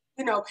you.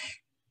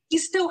 He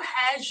still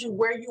has you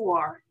where you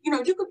are. You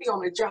know, you could be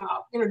on a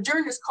job. You know,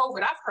 during this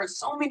COVID, I've heard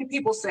so many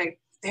people say,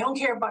 they don't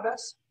care about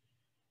us.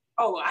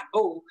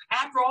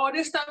 After all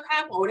this stuff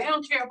happened, they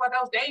don't care about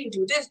us. They ain't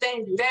do this, they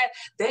ain't do that.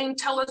 They ain't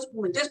tell us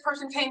when this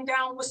person came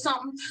down with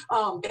something.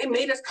 They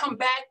made us come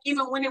back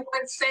even when it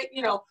wasn't safe,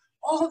 you know,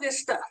 all this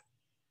stuff.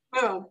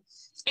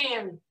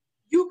 And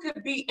you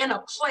could be in a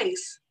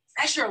place,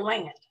 that's your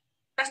land.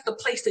 That's the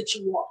place that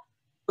you are.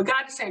 But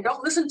God is saying,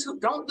 don't listen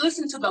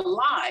to the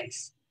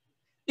lies,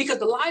 because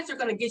the lies are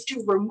going to get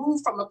you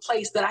removed from a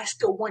place that I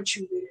still want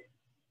you there.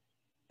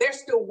 There's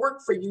still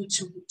work for you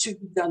to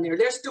be done there.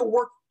 There's still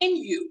work in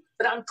you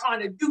that I'm trying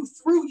to do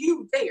through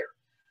you there.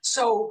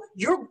 So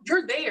you're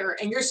there,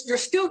 and you're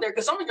still there,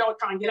 because some of y'all are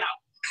trying to get out.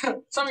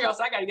 Some of y'all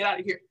say, I got to get out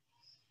of here.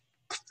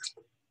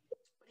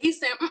 He's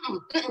saying,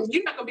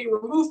 you're not going to be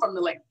removed from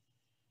the land.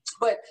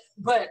 But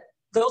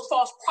those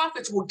false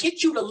prophets will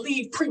get you to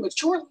leave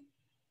prematurely.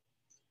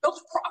 Those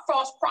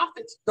false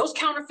prophets, those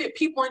counterfeit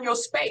people in your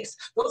space,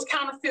 those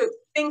counterfeit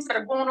things that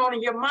are going on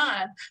in your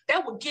mind,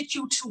 that will get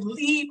you to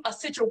leave a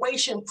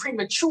situation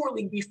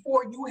prematurely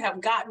before you have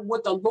gotten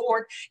what the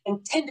Lord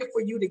intended for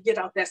you to get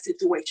out that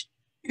situation,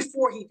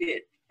 before he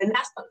did. And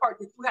that's the part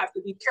that you have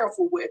to be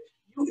careful with.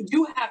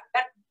 You have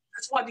that.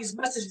 That's why these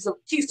messages of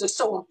peace are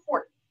so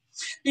important,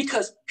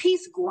 because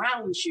peace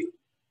grounds you.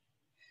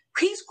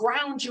 Peace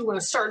grounds you in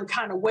a certain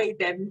kind of way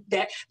that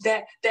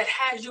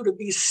has you to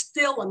be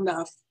still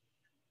enough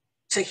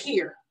to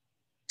hear,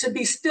 to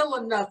be still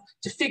enough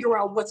to figure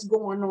out what's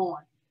going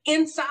on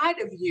inside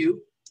of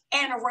you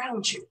and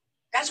around you.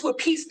 That's what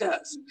peace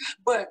does.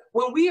 But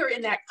when we are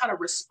in that kind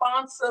of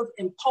responsive,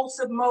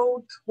 impulsive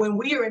mode, when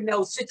we are in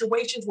those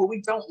situations where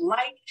we don't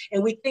like,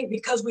 and we think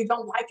because we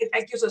don't like it,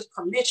 that gives us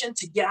permission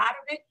to get out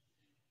of it,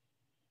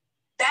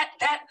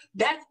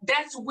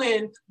 that's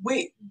when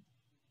we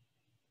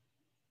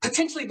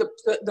potentially the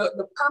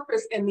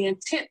purpose and the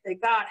intent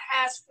that God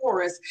has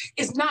for us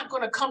is not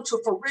going to come to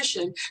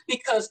fruition,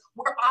 because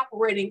we're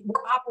operating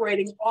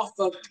off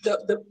of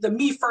the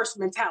me first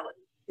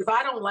mentality. If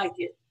I don't like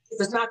it, if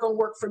it's not going to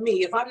work for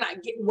me, if I'm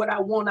not getting what I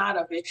want out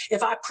of it,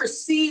 if I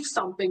perceive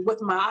something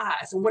with my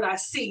eyes and what I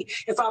see,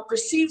 if I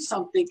perceive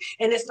something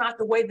and it's not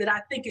the way that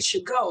I think it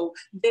should go,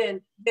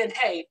 then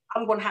hey,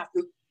 I'm going to have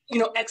to,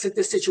 exit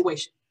this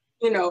situation,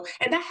 and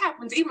that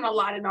happens even a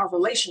lot in our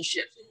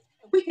relationships.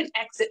 We can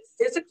exit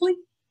physically,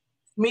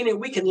 meaning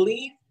we can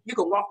leave. You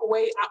can walk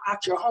away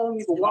out your home.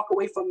 You can walk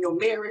away from your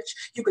marriage.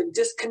 You can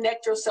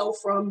disconnect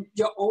yourself from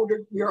your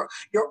older kids.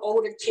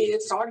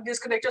 It's hard to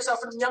disconnect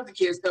yourself from the younger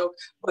kids, though.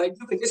 But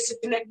you can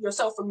disconnect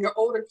yourself from your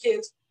older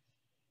kids.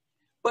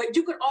 But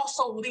you can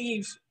also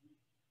leave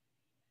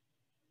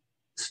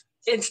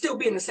and still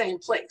be in the same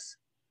place,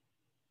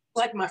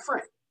 like my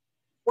friend,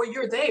 where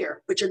you're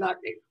there, but you're not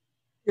there.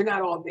 You're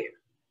not all there.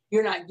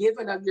 You're not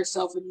giving of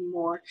yourself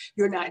anymore.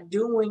 You're not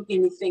doing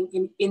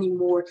anything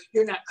anymore.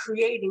 You're not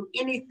creating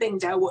anything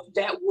that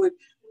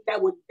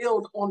would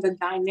build on the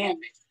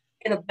dynamic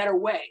in a better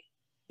way,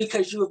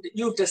 because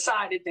you've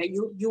decided that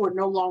you are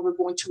no longer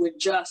going to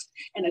adjust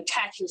and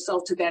attach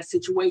yourself to that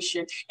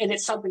situation, and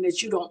it's something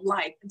that you don't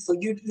like, and so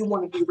you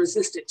want to be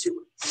resistant to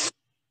it.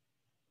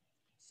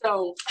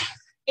 So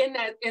in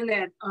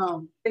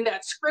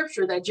that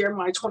scripture, that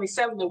Jeremiah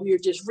 27 that we were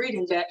just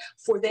reading, that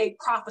for they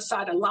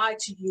prophesied a lie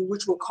to you,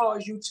 which will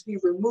cause you to be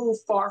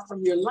removed far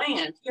from your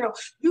land. You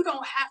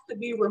don't have to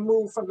be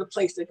removed from the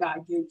place that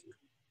God gave you.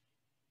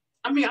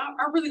 I mean,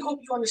 I really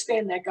hope you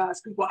understand that, God's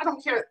people. I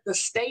don't care the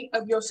state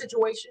of your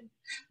situation.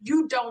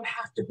 You don't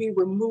have to be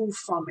removed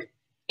from it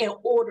in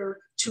order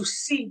to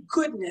see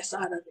goodness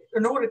out of it,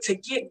 in order to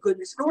get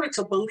goodness, in order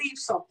to believe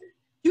something.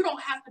 You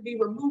don't have to be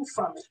removed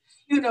from it,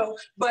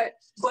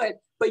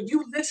 but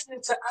you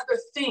listening to other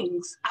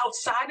things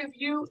outside of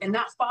you and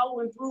not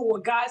following through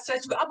what God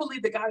says to you. I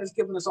believe that God has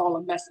given us all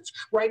a message.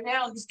 Right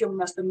now, he's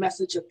given us the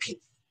message of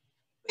peace.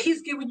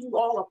 He's giving you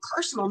all a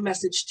personal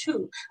message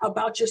too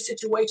about your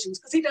situations,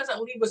 because he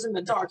doesn't leave us in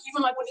the dark.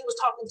 Even like when he was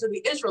talking to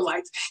the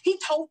Israelites, he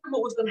told them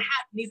what was going to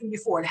happen even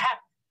before it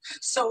happened.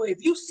 So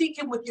if you seek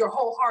him with your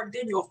whole heart,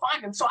 then you'll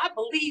find him. So I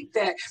believe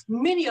that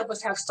many of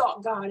us have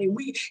sought God, and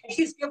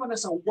he's given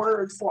us a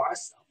word for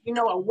ourselves,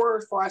 a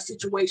word for our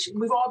situation.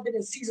 We've all been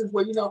in seasons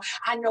where,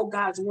 I know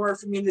God's word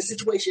for me in this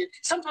situation.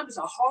 Sometimes it's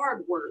a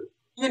hard word,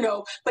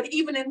 but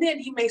even in then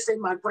he may say,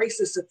 my grace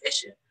is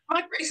sufficient.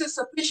 My grace is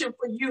sufficient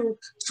for you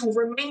to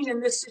remain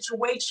in this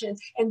situation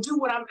and do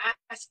what I'm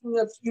asking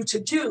of you to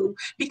do,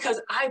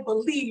 because I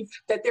believe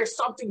that there's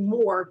something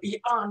more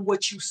beyond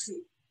what you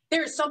see.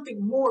 There is something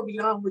more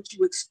beyond what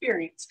you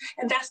experience.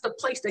 And that's the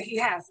place that he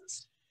has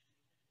us.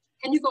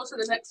 Can you go to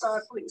the next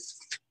slide, please?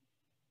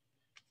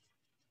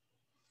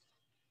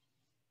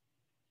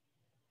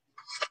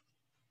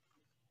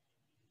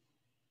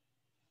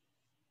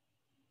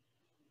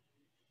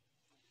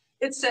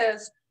 It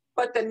says,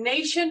 but the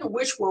nation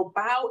which will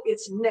bow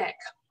its neck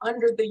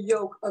under the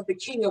yoke of the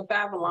king of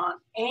Babylon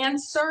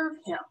and serve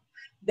him,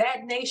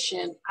 that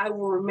nation I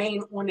will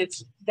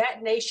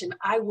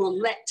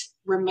let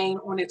remain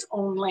on its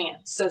own land,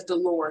 says the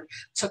Lord,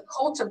 to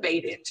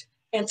cultivate it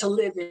and to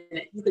live in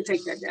it. You can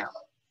take that down.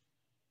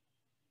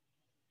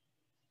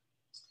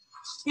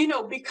 You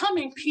know,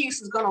 becoming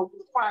peace is going to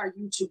require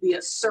you to be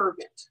a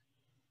servant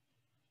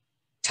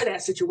to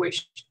that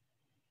situation.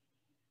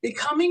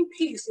 Becoming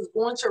peace is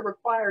going to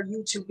require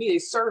you to be a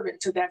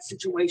servant to that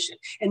situation.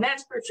 In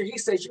that scripture, he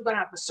says you're going to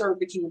have to serve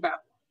the king of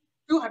Babylon.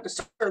 You'll have to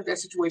serve that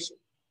situation.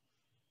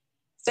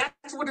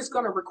 That's what it's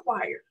going to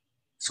require.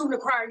 It's going to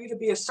require you to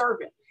be a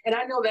servant. And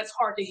I know that's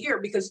hard to hear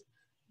because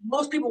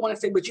most people want to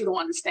say, but you don't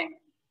understand.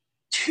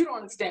 You don't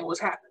understand what's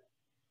happening.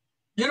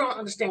 You don't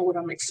understand what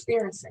I'm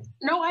experiencing.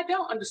 No, I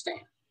don't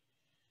understand.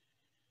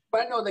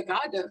 But I know that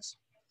God does.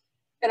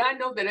 And I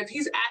know that if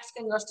he's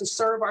asking us to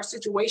serve our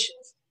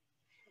situations,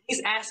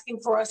 he's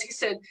asking for us, he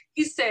said,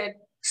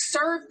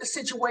 serve the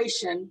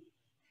situation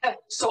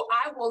so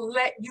I will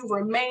let you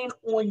remain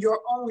on your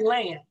own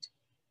land,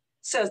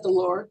 says the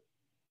Lord.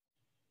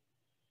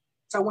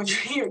 So I want you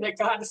to hear that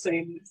God is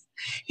saying this.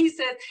 He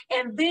said,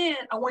 and then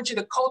I want you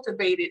to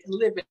cultivate it and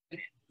live in it.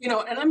 You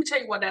know, and let me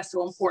tell you why that's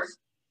so important.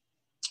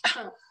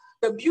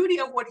 The beauty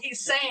of what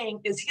he's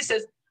saying is he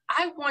says,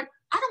 I don't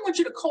want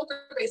you to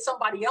cultivate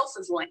somebody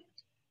else's land.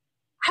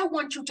 I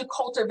want you to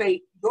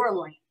cultivate your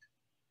land.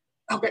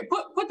 Okay,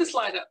 put the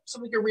slide up so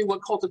we can read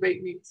what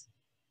cultivate means.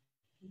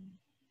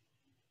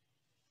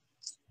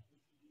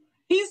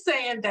 He's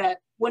saying that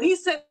when he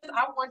says,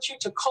 I want you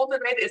to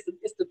cultivate it,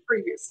 it's the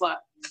previous slide.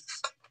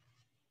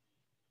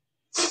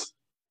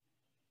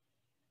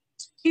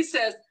 He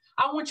says,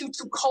 I want you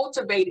to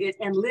cultivate it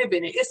and live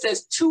in it. It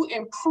says to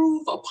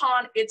improve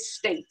upon its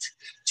state,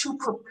 to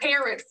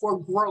prepare it for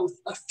growth,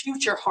 a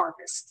future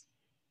harvest.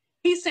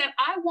 He said,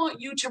 I want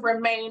you to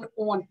remain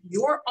on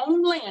your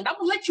own land. I'm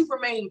going to let you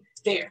remain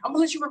there. I'm going to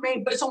let you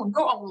remain, but it's on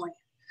your own land.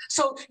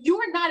 So you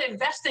are not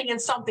investing in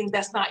something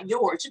that's not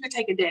yours. You can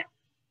take it down.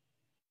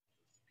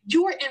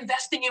 You are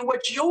investing in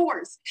what's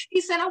yours.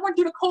 He said, I want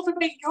you to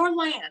cultivate your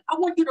land. I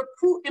want you to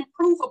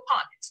improve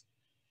upon it.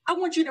 I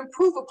want you to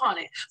improve upon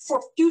it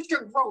for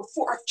future growth,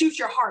 for a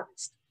future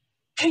harvest.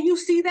 Can you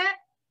see that?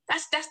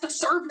 That's the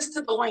service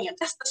to the land.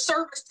 That's the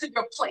service to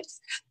your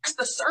place. That's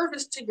the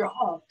service to your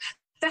home.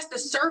 That's the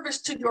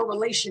service to your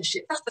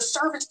relationship. That's the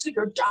service to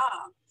your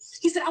job.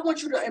 He said, I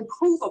want you to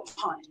improve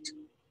upon it.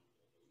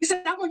 He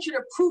said, I want you to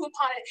improve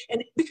upon it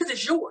and because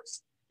it's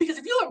yours. Because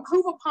if you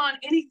improve upon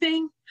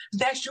anything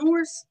that's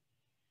yours,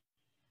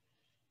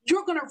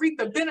 you're going to reap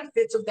the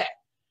benefits of that.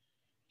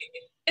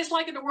 It's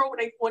like in the world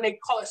when they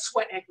call it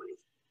sweat equity.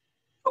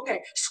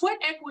 Okay, sweat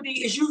equity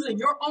is using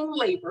your own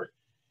labor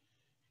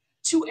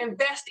to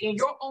invest in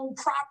your own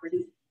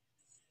property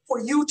for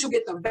you to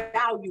get the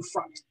value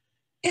from it.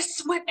 It's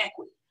sweat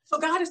equity. So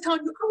God is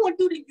telling you, I want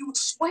you to use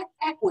sweat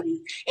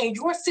equity in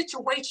your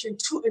situation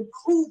to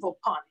improve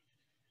upon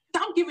it.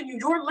 I'm giving you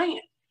your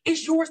land.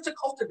 It's yours to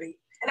cultivate.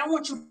 And I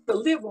want you to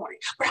live on it.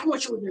 But I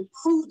want you to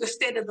improve the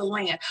state of the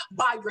land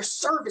by your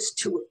service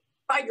to it,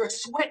 by your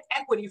sweat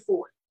equity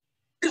for it.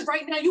 Because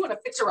right now you're in a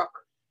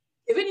fixer-upper.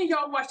 If any of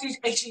y'all watch these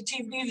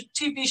HGTV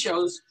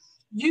TV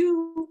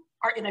you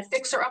are in a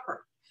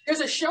fixer-upper. There's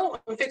a show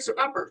on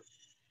fixer-upper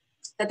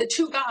that the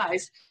two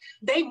guys,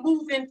 they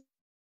move into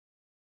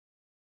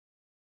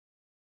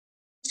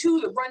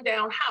the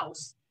rundown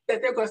house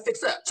that they're going to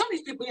fix up. Some of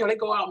these people, they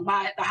go out and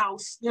buy the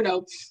house, they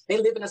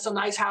live in some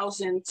nice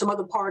house in some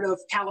other part of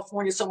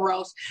California, somewhere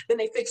else. Then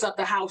they fix up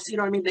the house, you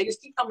know what I mean? They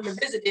just keep coming to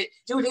visit it,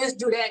 do this,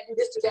 do that, do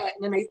this, do that,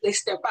 and then they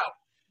step out.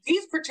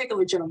 These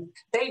particular gentlemen,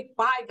 they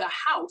buy the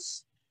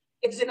house.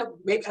 It's in I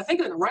think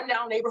in a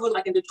rundown neighborhood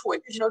like in Detroit.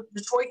 Because,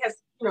 Detroit has,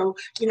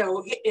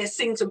 it has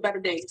seen some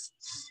better days.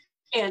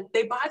 And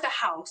they buy the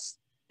house.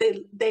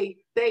 They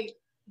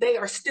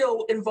are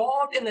still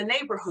involved in the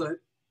neighborhood.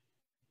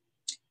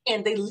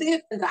 And they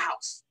live in the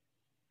house.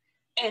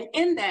 And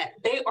in that,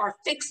 they are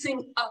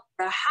fixing up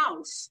the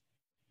house.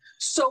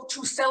 So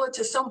to sell it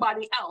to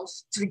somebody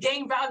else, to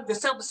gain value, to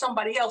sell to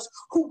somebody else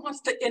who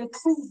wants to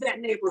improve that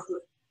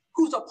neighborhood,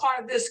 who's a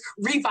part of this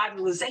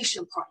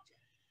revitalization project.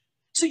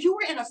 So you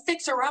were in a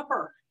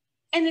fixer-upper,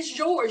 and it's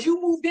yours.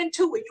 You moved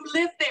into it. You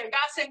live there.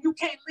 God said you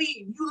can't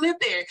leave. You live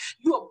there.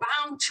 You are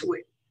bound to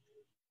it.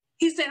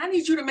 He said, I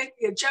need you to make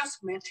the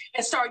adjustment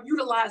and start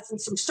utilizing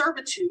some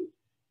servitude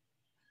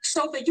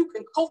so that you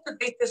can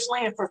cultivate this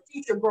land for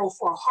future growth,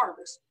 for a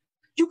harvest.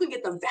 You can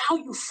get the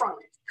value from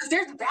it because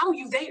there's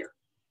value there.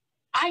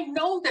 I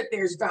know that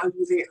there's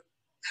value there.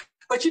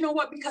 But you know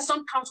what? Because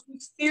sometimes we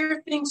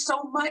fear things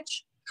so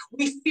much,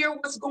 we fear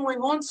what's going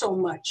on so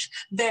much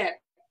that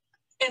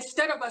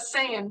instead of us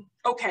saying,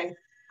 okay,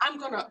 I'm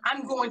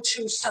going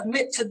to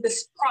submit to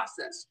this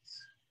process,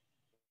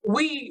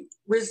 we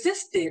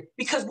resist it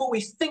because what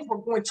we think we're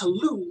going to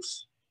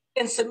lose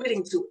in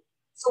submitting to it.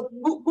 So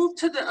move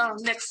to the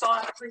next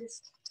slide,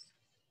 please.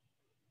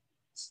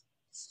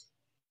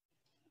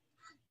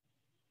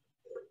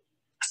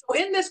 So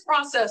in this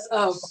process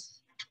of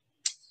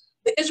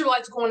the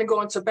Israelites going to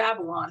go into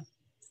Babylon,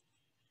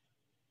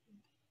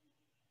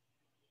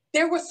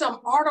 there were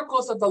some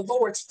articles of the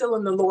Lord still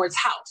in the Lord's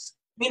house,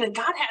 meaning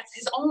God has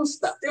his own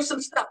stuff. There's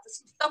some stuff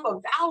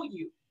of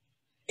value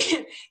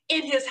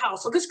in his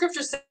house. So this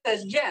scripture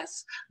says,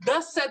 yes,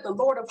 thus said the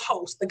Lord of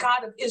hosts, the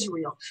God of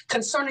Israel,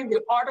 concerning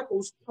the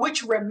articles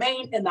which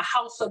remain in the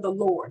house of the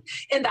Lord,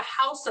 in the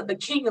house of the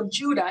king of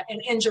Judah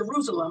and in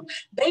Jerusalem.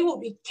 They will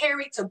be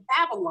carried to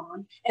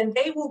Babylon, and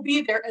they will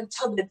be there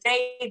until the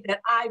day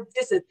that I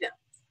visit them.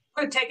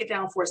 I'm going to take it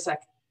down for a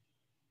second.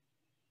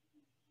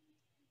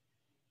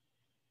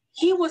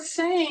 He was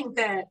saying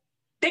that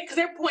because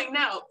they're pointing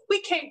out, we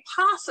can't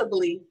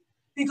possibly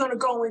be going to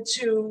go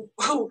into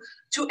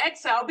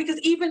exile, because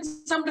even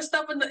some of the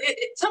stuff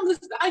some of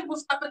the valuable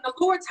stuff in the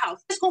Lord's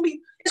house, it's going to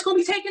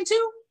be taken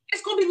too.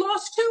 It's going to be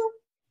lost too.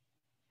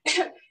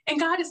 And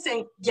God is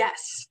saying,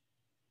 yes,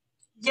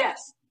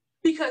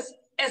 because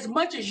as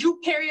much as you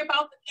care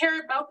about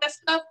that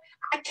stuff,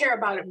 I care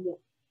about it more.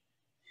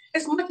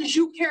 As much as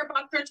you care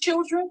about your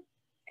children,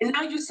 and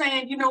now you're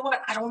saying, you know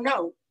what? I don't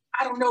know,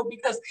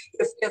 because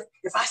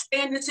if I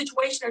stay in this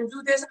situation and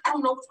do this, I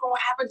don't know what's going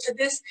to happen to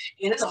this,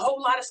 and there's a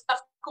whole lot of stuff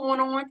going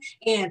on,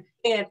 and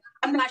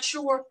I'm not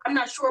sure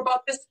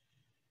about this.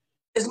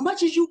 As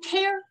much as you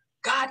care,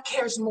 God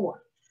cares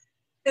more.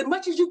 As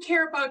much as you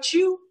care about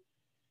you,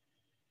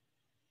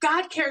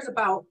 God cares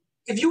about.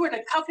 If you're in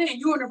a covenant and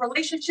you're in a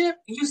relationship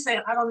and you say,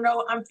 I don't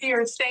know, I'm fear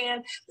and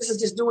stand, this is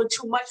just doing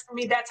too much for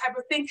me, that type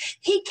of thing,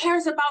 he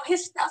cares about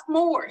his stuff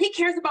more. He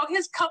cares about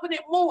his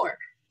covenant more.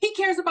 He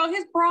cares about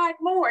his bride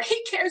more.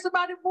 He cares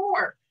about it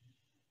more.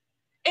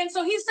 And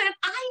so he said,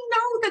 I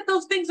know that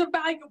those things are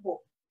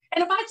valuable.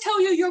 And if I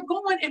tell you you're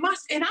going and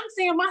I'm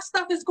saying my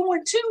stuff is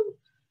going too,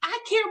 I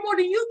care more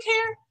than you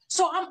care.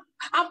 So I'm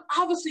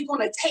obviously going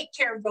to take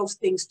care of those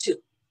things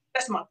too.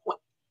 That's my point.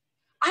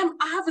 I'm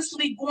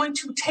obviously going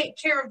to take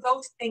care of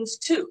those things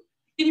too.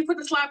 Can you put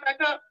the slide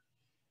back up?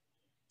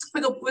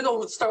 We're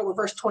going to start with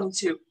verse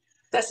 22.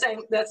 That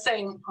same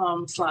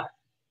slide.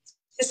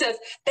 It says,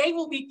 they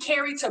will be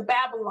carried to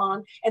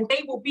Babylon, and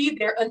they will be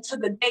there until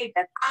the day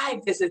that I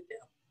visit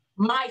them,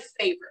 my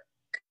favor.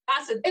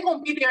 God said, they're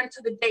going to be there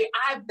until the day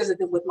I visit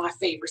them with my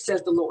favor,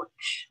 says the Lord.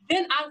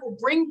 Then I will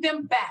bring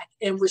them back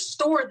and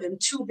restore them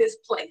to this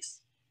place.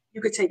 You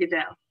could take it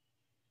down.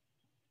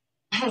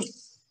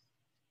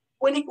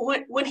 When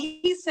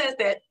he says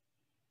that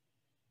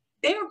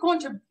you are going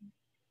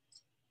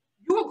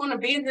to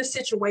be in this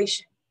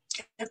situation,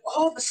 and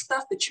all the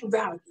stuff that you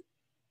value,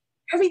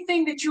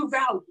 everything that you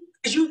value,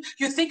 because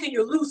you're thinking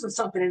you're losing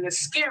something and it's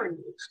scaring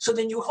you. So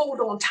then you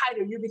hold on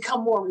tighter, you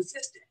become more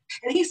resistant.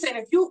 And he's saying,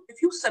 if you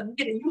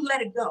submit and you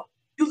let it go,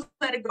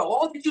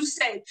 all that you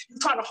say, you're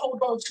trying to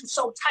hold on to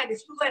so tight,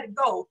 if you let it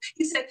go,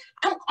 he said,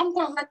 I'm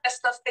going to let that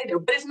stuff stay there,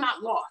 but it's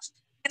not lost.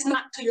 It's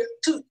not to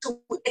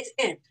its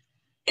end.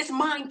 It's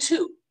mine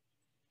too.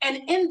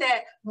 And in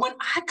that, when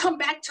I come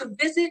back to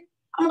visit,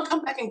 I'm going to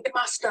come back and get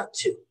my stuff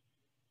too.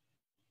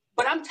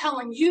 But I'm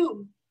telling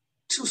you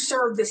to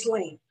serve this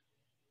land.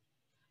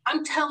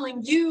 I'm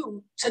telling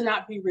you to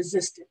not be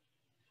resistant.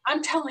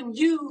 I'm telling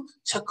you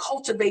to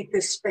cultivate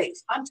this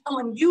space. I'm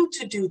telling you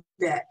to do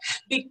that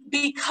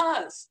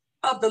because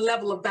of the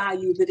level of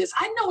value that is.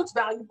 I know it's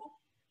valuable.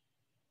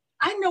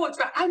 I know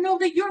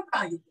that you're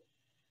valuable.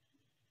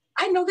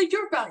 I know that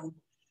you're valuable.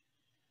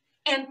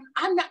 And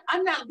I'm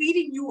not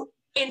leading you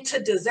into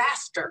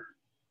disaster.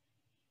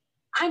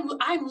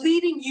 I'm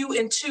leading you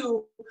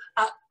into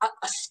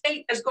a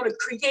state that's going to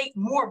create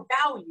more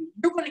value.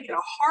 You're going to get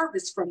a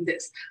harvest from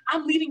this.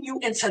 I'm leading you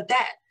into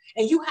that.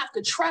 And you have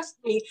to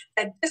trust me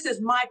that this is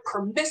my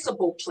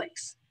permissible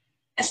place.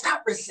 And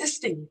stop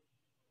resisting it.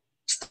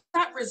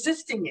 Stop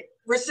resisting it.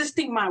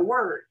 Resisting my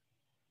word.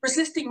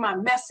 Resisting my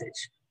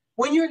message.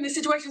 When you're in this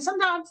situation,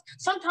 sometimes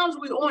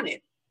we're on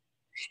it.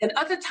 And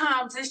other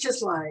times it's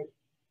just like,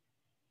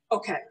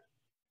 okay.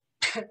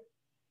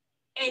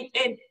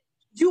 and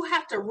you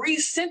have to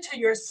recenter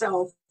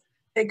yourself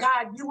that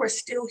God, you are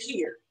still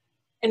here.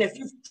 And if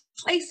you've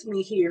placed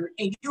me here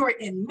and you're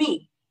in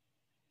me,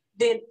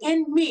 then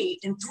in me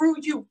and through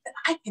you,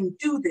 I can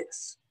do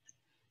this.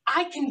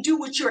 I can do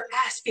what you're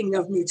asking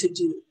of me to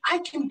do. I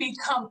can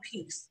become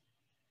peace.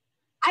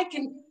 I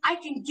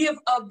can give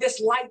of this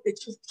light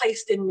that you've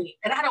placed in me.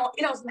 And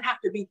it doesn't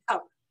have to be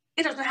covered.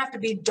 It doesn't have to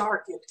be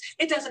darkened.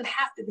 It doesn't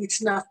have to be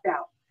snuffed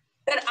out.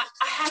 That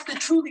I have to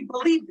truly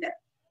believe that.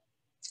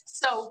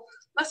 So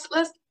let's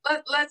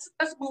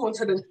move on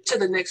to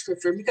the next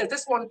scripture, because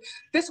this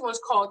one's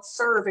called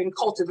serve and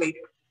cultivate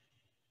it.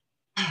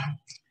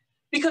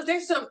 Because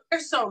there's some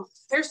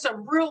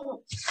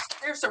real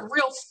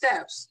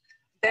steps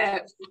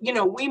that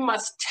we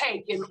must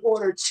take in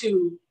order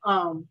to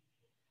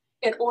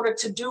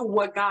do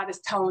what God is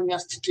telling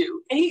us to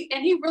do. And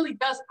he really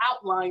does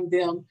outline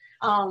them.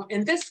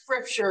 In this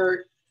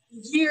scripture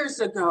years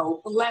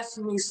ago blessed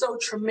me so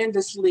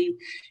tremendously,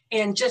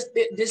 and just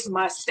this is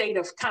my state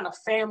of kind of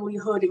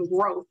familyhood and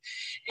growth.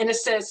 And it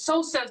says,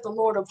 so says the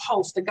Lord of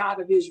hosts, the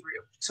God of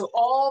Israel, to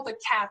all the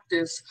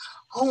captives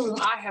whom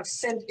I have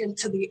sent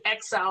into the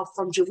exile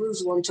from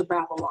Jerusalem to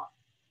Babylon.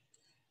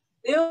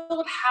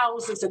 Build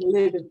houses and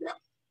live in them.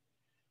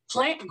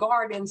 Plant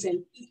gardens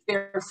and eat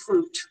their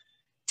fruit.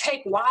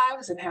 Take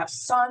wives and have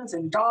sons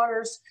and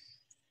daughters.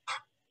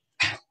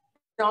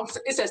 No,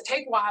 it says,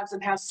 take wives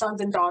and have sons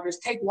and daughters.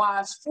 Take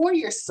wives for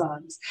your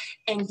sons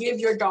and give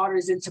your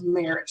daughters into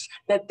marriage,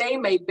 that they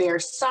may bear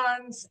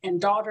sons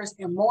and daughters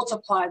and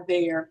multiply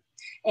there,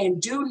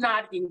 and do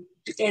not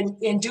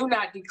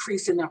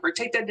decrease in number.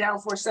 Take that down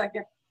for a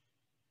second.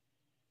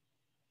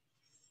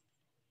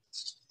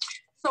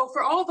 So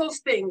for all those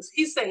things,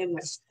 he's saying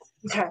this.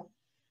 Okay.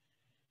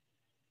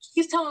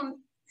 He's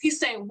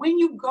saying, when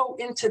you go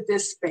into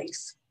this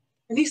space,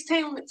 and he's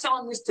telling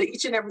this to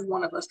each and every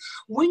one of us,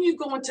 when you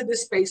go into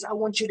this space, I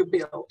want you to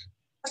build.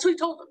 That's what he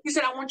told him. He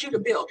said, I want you to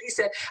build. He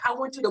said, I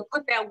want you to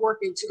put that work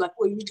into, like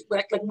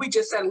we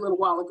just said a little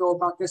while ago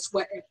about this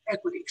sweat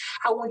equity.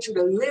 I want you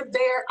to live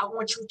there. I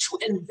want you to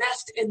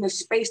invest in the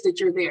space that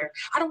you're there.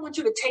 I don't want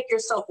you to take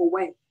yourself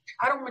away.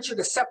 I don't want you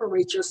to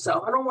separate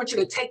yourself. I don't want you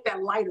to take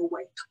that light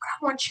away. But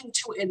I want you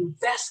to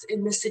invest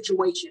in this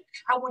situation.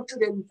 I want you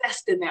to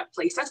invest in that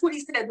place. That's what he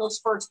said in those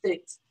first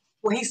things,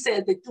 when he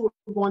said that you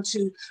were going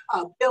to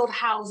build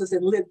houses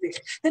and live there.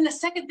 Then the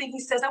second thing he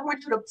says, I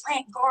want you to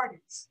plant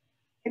gardens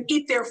and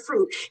eat their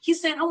fruit. He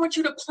said, I want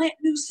you to plant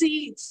new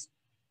seeds.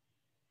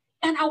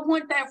 And I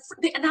want that,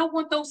 and I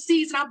want those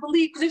seeds, and I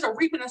believe, because there's a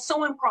reaping and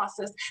sowing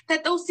process,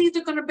 that those seeds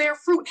are going to bear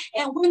fruit.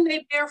 And when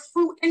they bear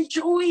fruit,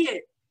 enjoy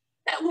it.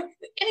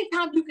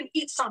 Anytime you can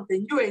eat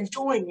something, you're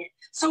enjoying it.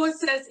 So it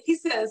says, he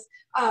says,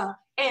 and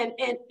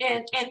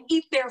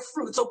eat their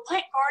fruit. So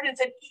plant gardens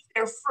and eat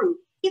their fruit.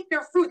 Eat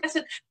their fruit. That's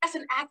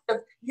an act of,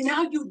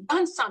 now you've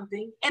done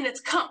something and it's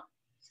come.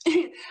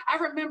 I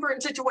remember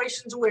in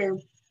situations where,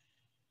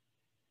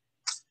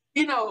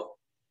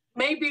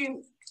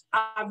 maybe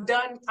I've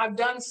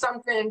done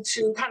something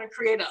to kind of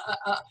create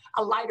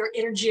a lighter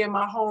energy in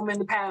my home in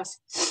the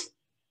past.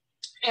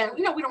 And,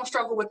 we don't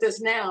struggle with this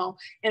now.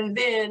 And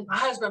then my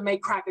husband may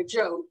crack a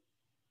joke,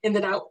 and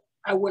then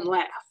I wouldn't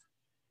laugh.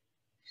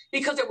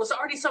 Because there was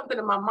already something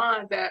in my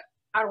mind that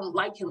I don't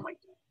like him like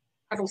that.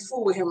 I don't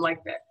fool with him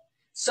like that.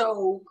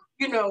 So,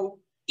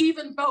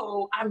 even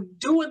though I'm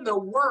doing the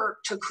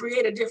work to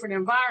create a different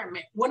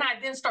environment, when I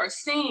then start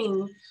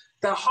seeing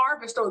the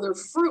harvest or the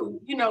fruit,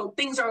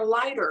 things are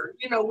lighter.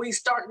 We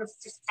starting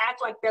to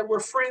act like that we're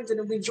friends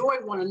and we enjoy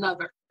one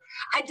another.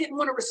 I didn't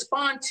want to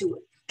respond to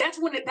it. That's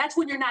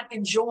when you're not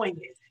enjoying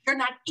it. You're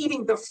not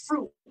eating the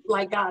fruit,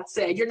 like God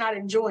said. You're not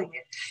enjoying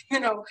it.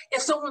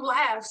 If someone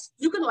laughs,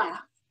 you can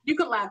laugh. You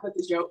can laugh at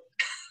the joke.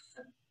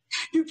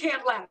 You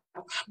can't laugh.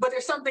 But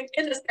there's something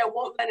in us that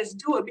won't let us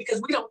do it,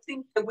 because we don't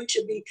think that we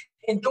should be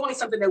enjoying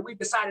something that we've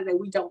decided that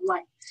we don't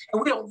like.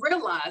 And we don't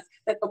realize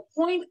that the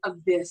point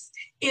of this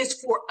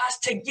is for us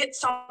to get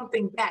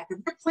something back. If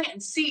you're planting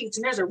seeds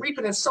and there's a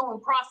reaping and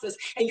sowing process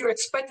and you're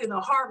expecting a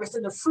harvest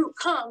and the fruit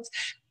comes,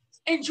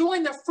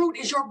 enjoying the fruit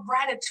is your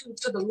gratitude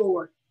to the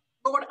Lord.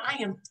 Lord,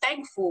 I am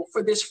thankful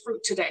for this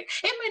fruit today.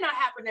 It may not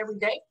happen every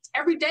day.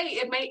 Every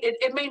day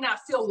it may not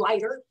feel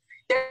lighter.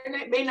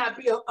 There may not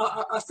be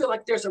a feel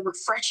like there's a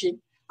refreshing.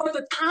 But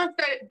the times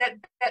that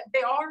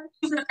they are,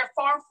 even if they're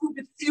far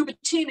and few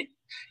between,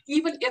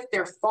 even if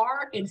they're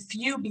far and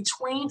few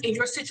between in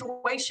your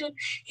situation,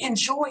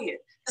 enjoy it.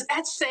 Because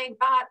that's saying,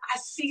 God, I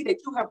see that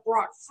you have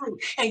brought fruit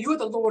and you're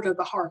the Lord of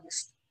the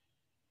harvest.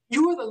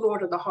 You are the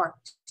Lord of the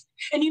harvest.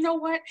 And you know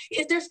what?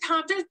 If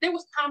there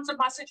was times in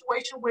my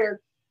situation where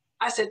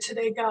I said,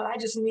 today, God, I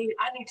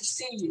need to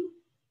see you.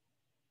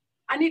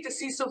 I need to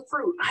see some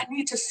fruit. I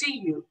need to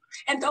see you.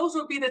 And those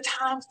would be the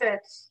times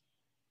that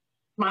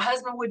my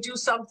husband would do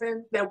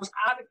something that was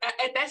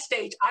at that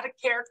stage, out of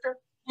character,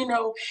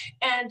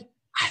 and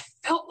I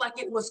felt like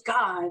it was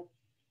God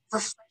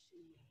refreshing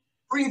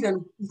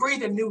me,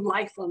 breathing new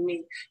life on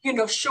me,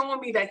 showing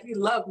me that he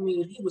loved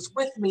me and he was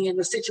with me in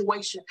the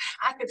situation.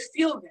 I could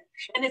feel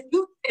that. And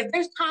if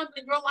there's times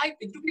in your life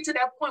that you get to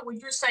that point where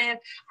you're saying,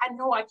 I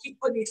know I keep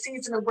putting these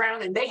seeds in the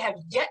ground and they have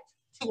yet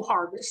to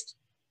harvest.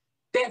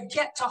 They have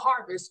yet to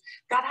harvest.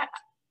 God,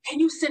 can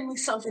you send me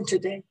something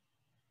today?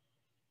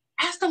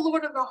 Ask the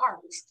Lord of the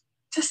harvest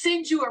to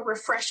send you a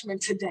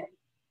refreshment today.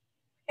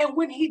 And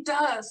when he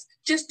does,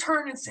 just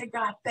turn and say,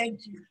 God,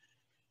 thank you.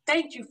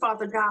 Thank you,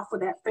 Father God, for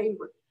that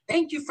favor.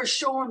 Thank you for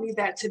showing me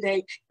that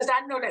today, because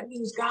I know that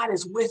means God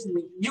is with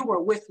me. You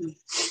are with me.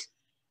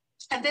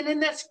 And then in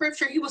that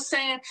scripture, he was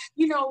saying,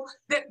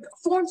 that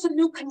form some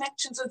new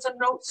connections and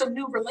some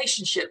new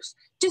relationships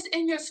just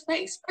in your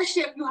space,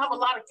 especially if you have a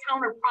lot of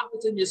counter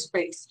prophets in your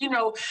space,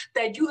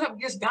 that you have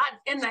just gotten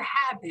in the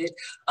habit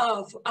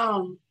of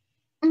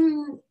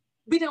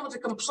being able to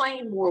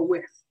complain more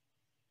with.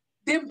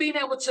 Them being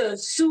able to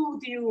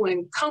soothe you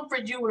and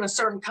comfort you in a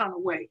certain kind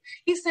of way.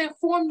 He said,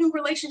 form new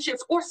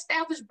relationships or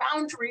establish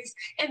boundaries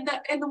in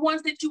the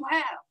ones that you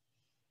have,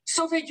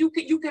 so that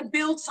you can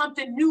build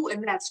something new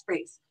in that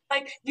space.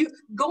 Like you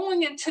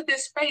going into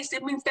this space,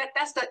 it means that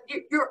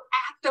you're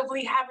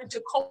actively having to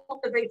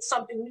cultivate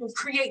something new,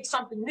 create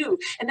something new.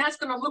 And that's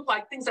going to look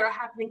like things that are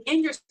happening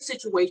in your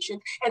situation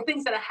and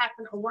things that are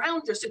happening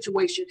around your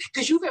situation.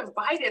 Because you've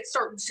invited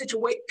certain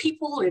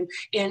people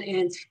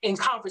and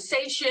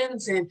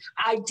conversations and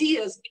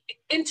ideas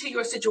into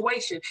your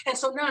situation. And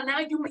so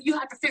now you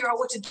have to figure out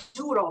what to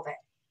do with all that.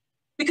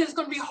 because it's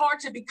going to be hard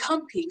to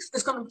become peace.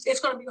 It's going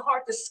to be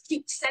hard to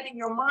keep setting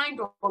your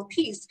mind on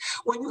peace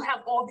when you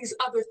have all these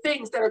other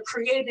things that are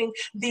creating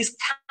these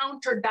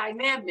counter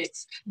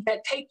dynamics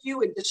that take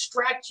you and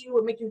distract you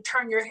and make you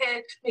turn your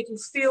head, make you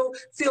feel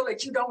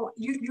that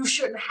you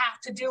shouldn't have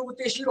to deal with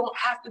this. You don't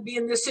have to be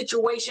in this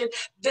situation.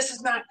 This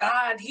is not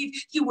God.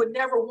 He would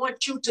never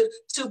want you to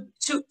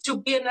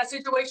be in that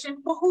situation.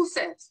 Well, who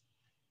says?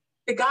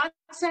 Did God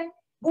say?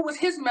 What was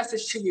his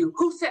message to you?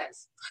 Who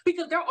says?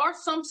 Because there are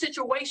some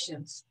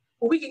situations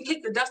where we can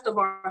kick the dust of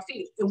our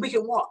feet and we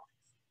can walk.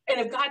 And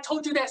if God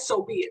told you that,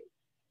 so be it.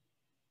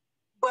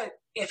 But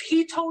if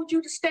he told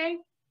you to stay,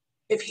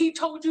 if he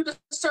told you to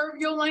serve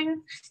your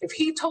land, if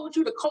he told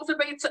you to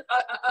cultivate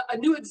a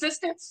new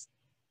existence,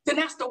 then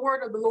that's the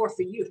word of the Lord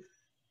for you.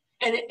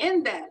 And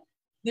in that,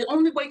 the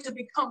only way to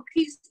become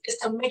peace is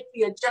to make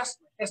the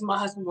adjustment, as my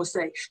husband would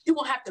say. You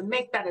will have to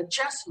make that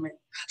adjustment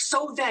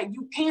so that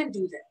you can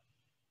do that,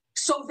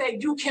 so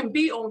that you can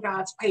be on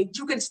God's page.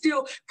 You can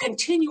still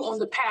continue on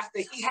the path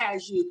that he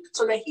has you,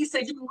 so that he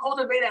said you can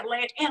cultivate that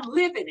land and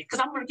live in it, because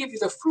I'm going to give you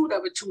the fruit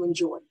of it to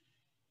enjoy.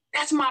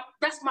 That's my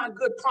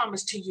good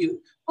promise to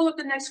you. Pull up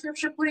the next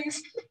scripture,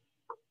 please.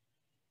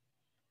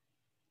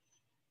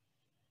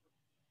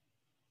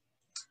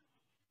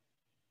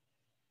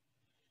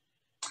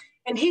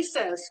 And he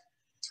says,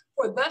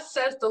 for thus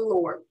says the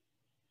Lord.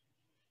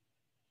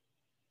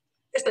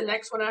 It's the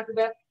next one after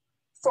that.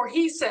 For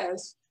he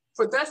says,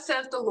 for thus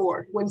says the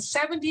Lord, when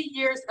 70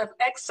 years of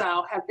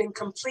exile have been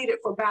completed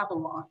for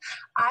Babylon,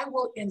 I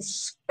will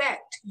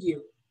inspect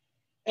you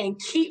and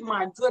keep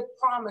my good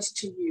promise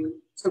to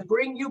you to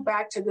bring you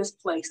back to this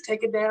place.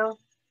 Take it down.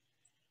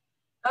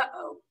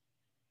 Uh-oh.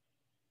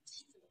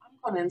 I'm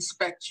going to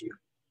inspect you.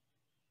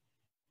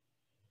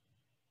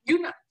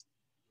 You're not.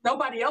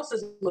 Nobody else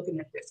is looking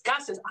at this.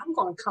 God says, I'm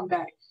going to come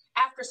back.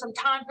 After some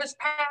time has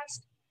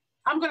passed,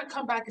 I'm going to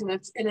come back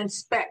and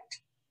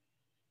inspect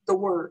the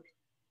word,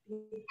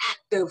 the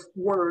active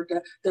word,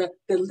 the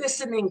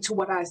listening to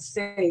what I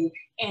say,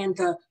 and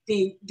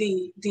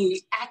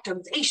the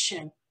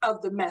activation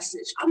of the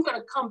message. I'm going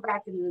to come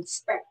back and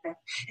inspect that.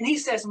 And he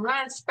says, when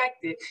I inspect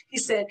it, he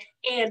said,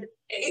 I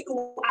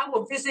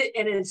will visit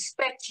and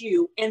inspect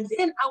you, and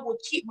then I will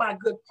keep my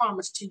good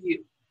promise to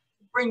you,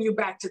 bring you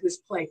back to this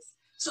place.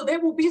 So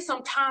there will be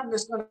some time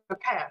that's going to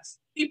pass.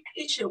 Be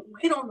patient.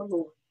 Wait on the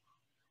Lord.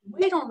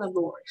 Wait on the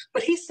Lord.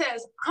 But he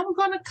says, I'm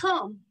going to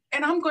come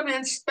and I'm going to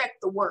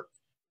inspect the work.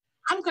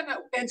 I'm going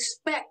to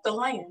inspect the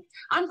land.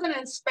 I'm going to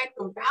inspect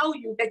the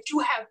value that you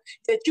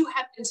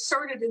have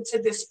inserted into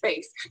this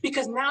space,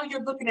 because now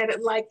you're looking at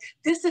it like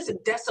this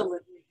isn't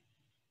desolate.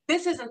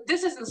 This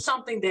isn't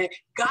something that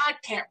God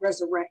can't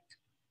resurrect,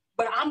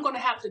 but I'm going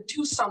to have to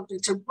do something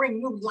to bring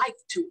new life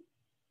to it.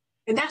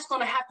 And that's going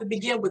to have to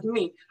begin with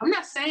me. I'm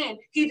not saying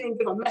he didn't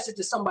give a message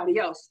to somebody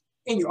else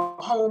in your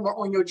home or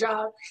on your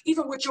job,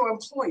 even with your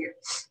employer.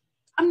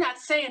 I'm not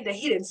saying that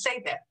he didn't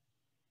say that.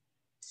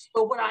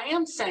 But what I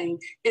am saying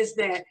is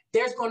that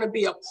there's going to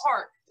be a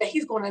part that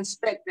he's going to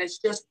inspect that's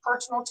just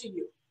personal to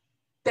you.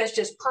 That's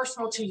just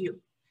personal to you.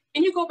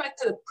 Can you go back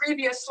to the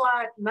previous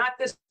slide? Not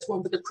this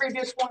one, but the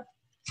previous one.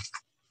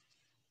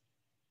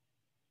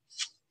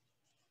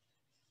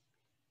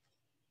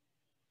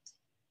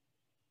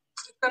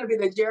 Going to be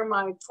the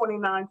Jeremiah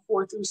 29,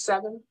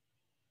 4-7.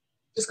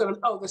 Just going to,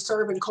 the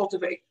serve and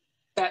cultivate,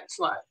 that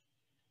slide.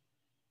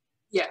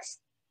 Yes.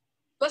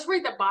 Let's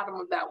read the bottom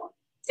of that one.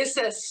 It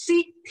says,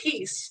 seek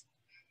peace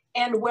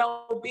and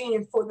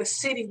well-being for the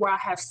city where I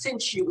have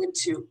sent you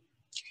into,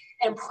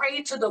 and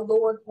pray to the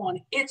Lord on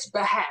its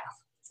behalf.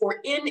 For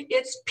in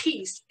its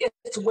peace,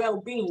 its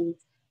well-being,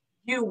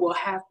 you will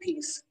have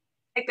peace.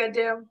 Take that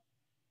down.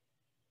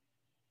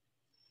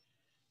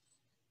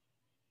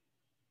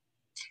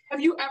 Have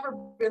you ever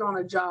been on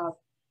a job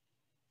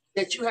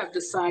that you have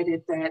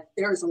decided that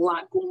there's a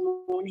lot going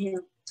on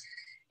here,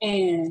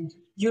 and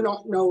you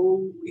don't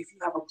know if you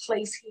have a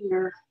place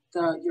here?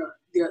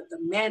 The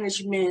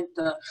management,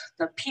 the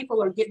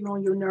people are getting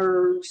on your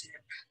nerves.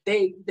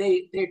 They're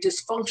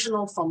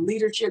dysfunctional from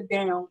leadership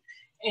down,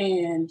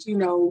 and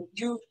you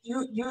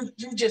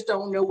just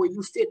don't know where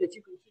you fit if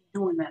you can keep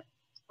doing that.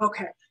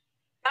 Okay,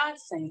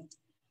 God's saying,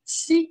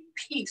 seek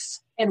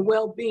peace and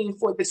well-being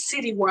for the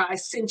city where I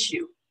sent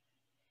you,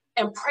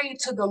 and pray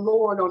to the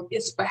Lord on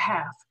its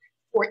behalf.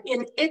 For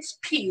in its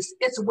peace,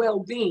 its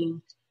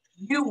well-being,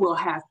 you will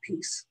have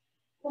peace.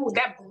 Oh,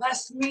 that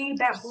blessed me.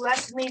 That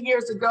blessed me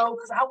years ago,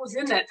 because I was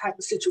in that type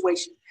of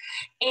situation.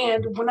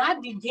 And when I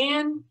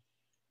began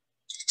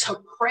to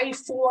pray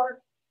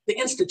for the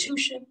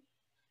institution,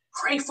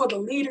 pray for the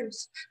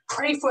leaders,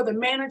 pray for the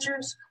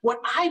managers, when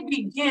I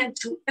began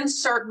to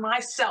insert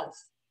myself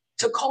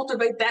to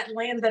cultivate that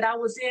land that I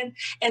was in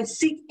and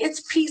seek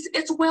its peace,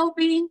 its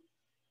well-being,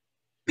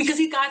 because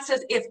God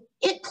says, if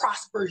it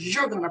prospers,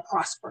 you're going to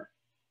prosper.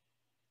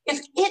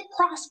 If it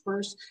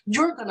prospers,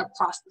 you're going to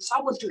prosper. So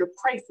I want you to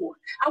pray for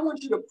it. I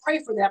want you to pray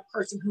for that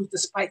person who's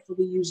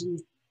despitefully using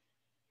you.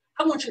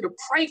 I want you to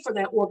pray for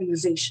that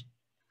organization.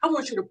 I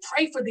want you to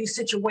pray for these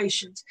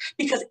situations,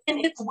 because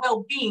in its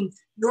well-being,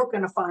 you're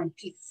going to find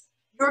peace.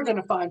 You're going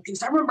to find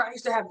peace. I remember I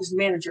used to have this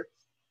manager,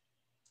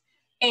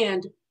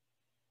 and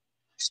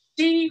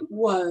she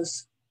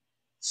was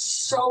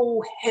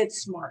so head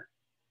smart.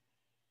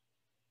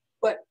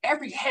 But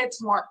every head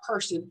smart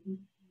person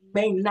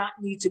may not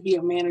need to be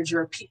a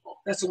manager of people.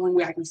 That's the only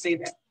way I can say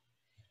that.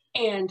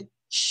 And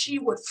she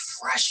would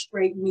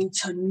frustrate me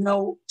to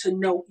no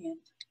end,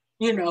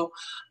 you know,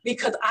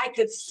 because I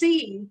could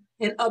see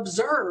and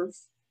observe,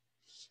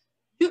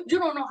 you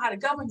don't know how to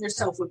govern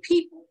yourself with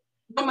people.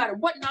 No matter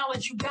what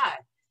knowledge you got,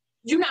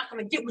 you're not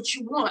going to get what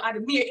you want out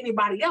of me or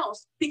anybody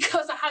else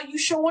because of how you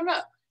showing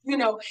up, you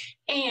know.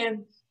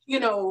 And, you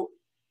know,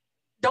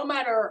 no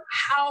matter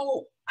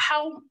how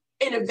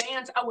in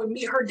advance I would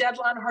meet her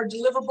deadline or her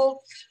deliverable,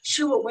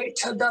 she would wait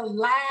till the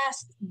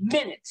last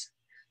minute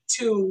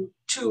to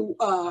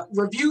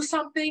review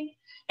something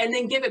and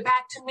then give it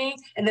back to me.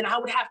 And then I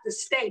would have to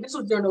stay. This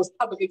was during those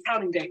public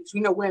accounting days,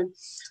 you know, when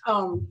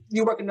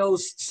you're working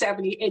those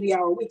 70,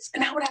 80-hour weeks.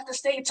 And I would have to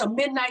stay until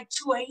midnight,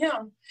 2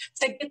 a.m.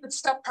 to get the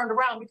stuff turned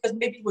around because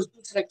maybe it was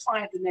due to the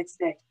client the next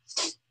day.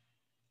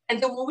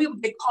 And then when we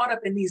would get caught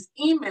up in these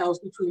emails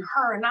between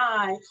her and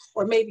I,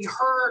 or maybe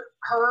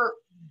her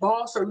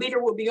boss or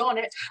leader would be on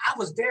it, I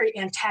was very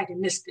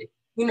antagonistic,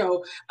 you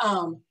know,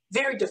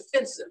 very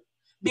defensive.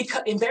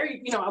 And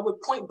very, you know, I would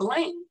point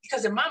blame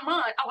because in my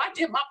mind, oh, I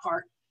did my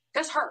part.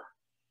 That's her.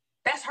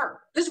 That's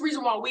her. This is the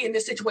reason why we in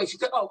this situation.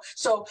 Oh,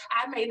 so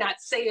I may not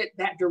say it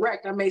that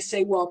direct. I may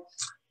say, well,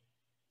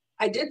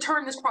 I did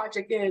turn this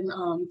project in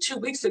 2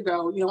 weeks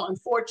ago. You know,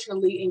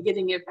 unfortunately, in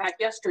getting it back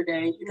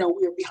yesterday, you know,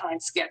 we are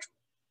behind schedule.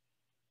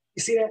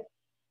 You see that?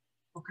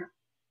 Okay.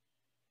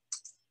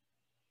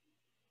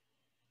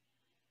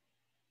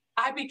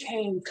 I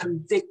became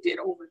convicted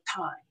over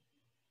time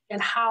and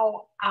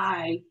how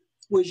I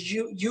was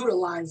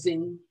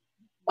utilizing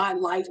my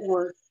light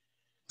or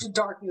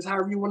darkness,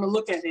 however you want to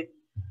look at it,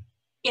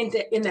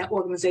 in that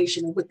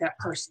organization and with that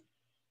person.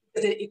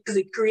 Because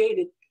it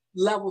created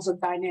levels of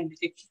dynamic.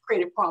 It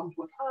created problems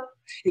with her.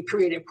 It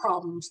created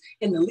problems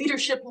in the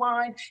leadership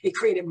line. It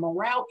created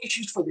morale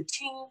issues for the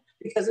team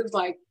because it was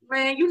like,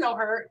 man, you know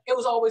her. It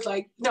was always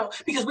like, no,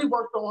 because we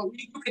worked on,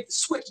 you could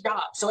switch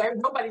jobs. So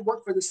nobody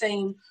worked for the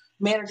same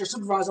manager,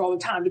 supervisor all the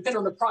time. Depending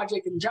on the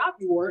project and job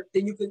you work,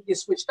 then you could get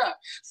switched up.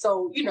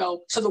 So, you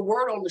know, so the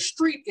word on the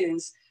street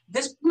is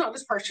this, you know,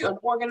 this person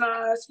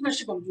unorganized, you know,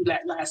 she's going to do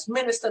that last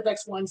minute stuff,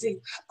 X, Y, and Z.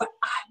 But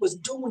I was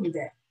doing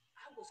that.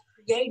 I was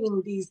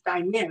creating these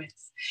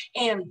dynamics.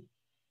 And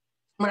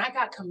when I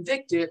got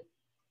convicted,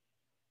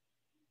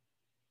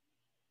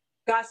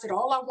 God said,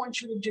 all I want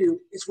you to do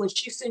is when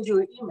she sends you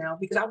an email,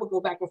 because I would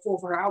go back and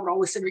forth with her, I would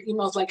always send her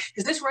emails like,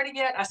 is this ready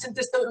yet? I sent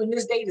this on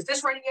this date. Is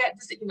this ready yet?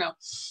 This, you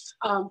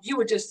know, he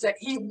would just say,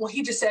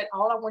 he just said,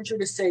 all I want you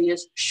to say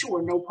is,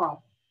 sure, no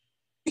problem.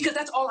 Because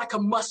that's all I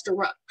can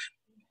muster up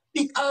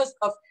because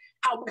of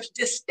how much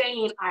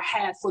disdain I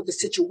had for the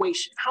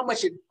situation, how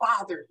much it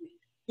bothered me.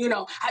 You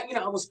know,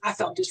 I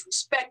felt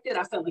disrespected.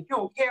 I felt like you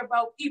don't care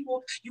about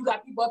people. You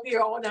got people up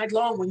here all night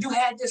long when you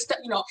had this stuff.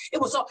 You know,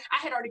 it was all, I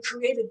had already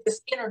created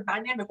this inner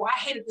dynamic where I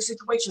hated the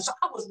situation. So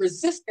I was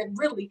resistant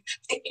really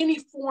to any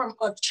form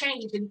of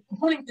change and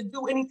wanting to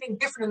do anything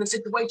different in the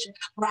situation,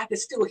 but I could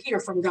still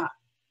hear from God.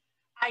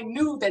 I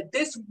knew that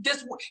this,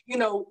 you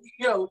know,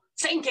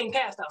 Satan can't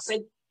cast out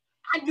Satan.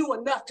 I knew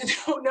enough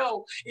to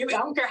know. I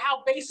don't care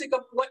how basic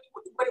of what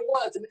it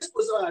was. And this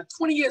was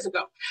 20 years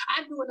ago.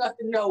 I knew enough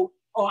to know,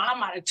 oh,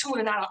 I'm out of tune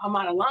and I'm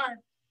out of line.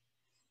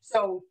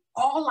 So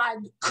all I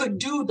could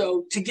do,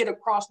 though, to get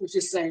across was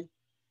just say,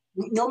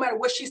 no matter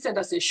what she said,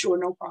 I said, sure,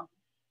 no problem.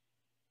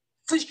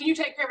 So can you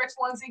take care of X,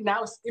 Y, and Z?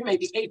 Now it may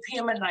be 8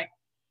 p.m. at night.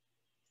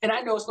 And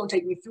I know it's going to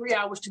take me 3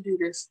 hours to do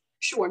this.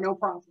 Sure, no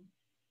problem.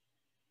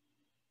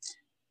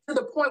 To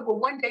the point where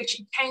one day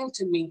she came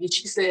to me and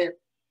she said,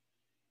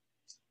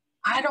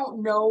 I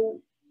don't know.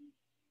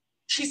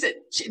 She said,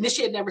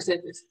 she had never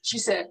said this. She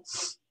said,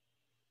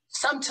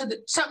 something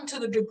to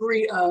the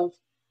degree of,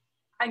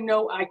 I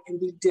know I can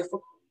be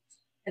difficult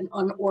and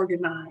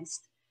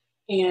unorganized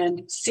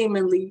and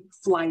seemingly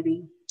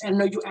flighty. And I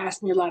know you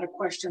ask me a lot of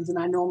questions and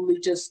I normally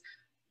just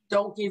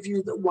don't give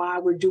you the why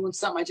we're doing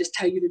something. I just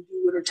tell you to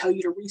do it or tell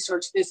you to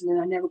research this and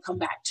then I never come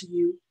back to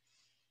you.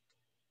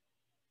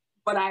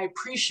 But I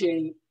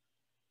appreciate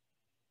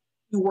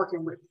you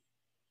working with me.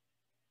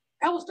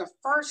 That was the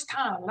first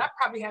time, and I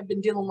probably have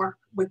been dealing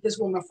with this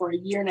woman for 1.5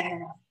 years.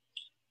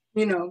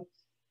 You know,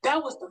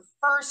 that was the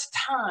first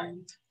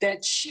time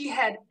that she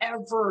had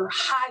ever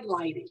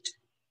highlighted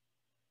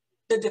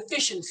the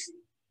deficiency.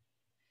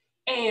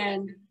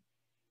 And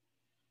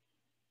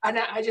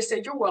I just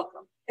said, you're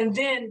welcome. And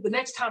then the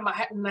next time I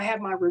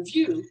had my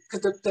review,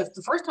 because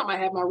the first time I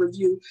had my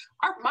review,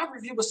 my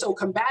review was so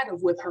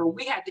combative with her,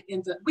 we had to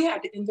end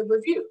the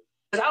review.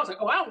 Because I was like,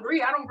 oh, I don't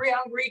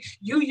agree.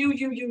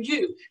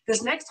 You.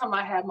 This next time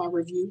I had my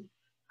review,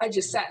 I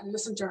just sat and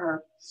listened to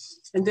her.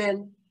 And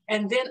then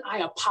I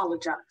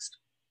apologized.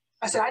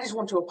 I said, I just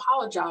want to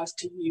apologize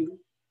to you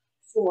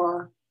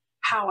for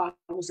how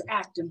I was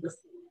acting before.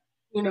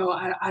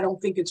 I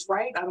don't think it's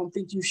right. I don't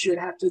think you should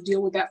have to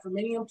deal with that from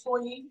any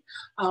employee.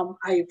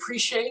 I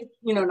appreciate,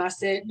 and I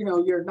said,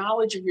 your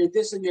knowledge and your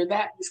this and your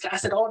that. I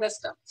said all that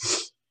stuff.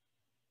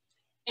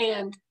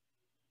 And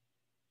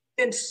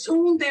then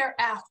soon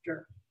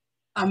thereafter,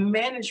 a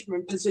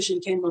management position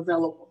came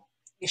available,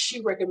 and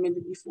she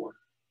recommended me for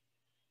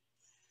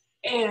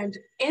it. And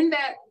in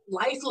that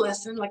life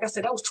lesson, like I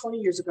said, that was 20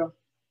 years ago,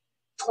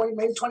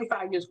 maybe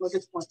 25 years ago at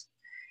this point.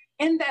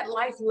 In that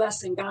life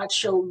lesson, God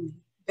showed me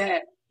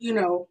that,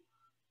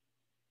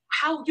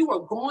 how you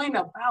are going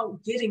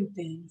about getting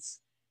things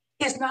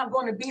is not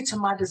going to be to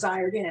my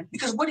desired end.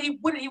 Because what did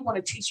he want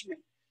to teach me?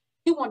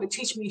 He wanted to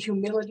teach me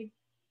humility.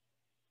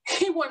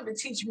 He wanted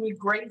to teach me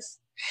grace.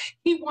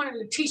 He wanted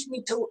to teach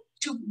me to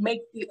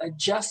make the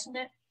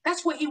adjustment.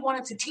 That's what he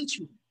wanted to teach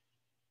me.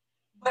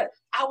 But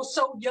I was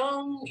so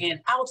young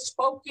and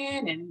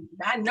outspoken, and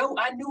I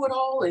knew it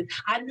all, and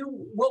I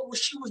knew what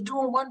she was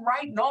doing wasn't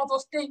right and all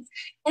those things.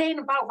 It ain't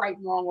about right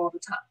and wrong all the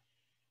time.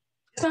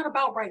 It's not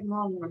about right and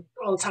wrong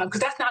all the time,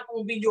 because that's not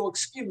going to be your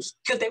excuse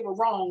because they were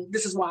wrong.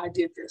 This is why I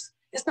did this.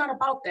 It's not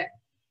about that.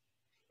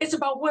 It's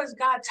about what is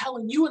God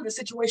telling you in the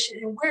situation,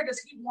 and where does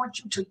he want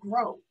you to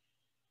grow?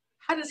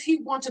 How does he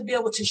want to be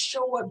able to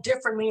show up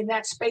differently in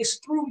that space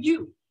through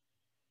you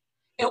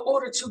in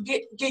order to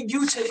get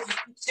you to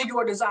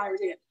your desired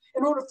end,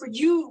 in order for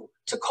you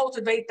to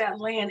cultivate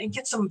that land and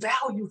get some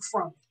value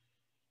from it?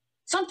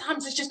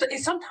 Sometimes it's just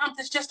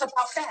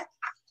about that.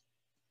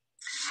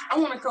 I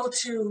want to go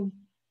to,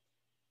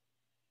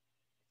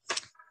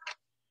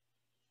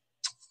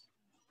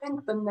 I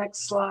think, the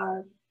next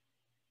slide.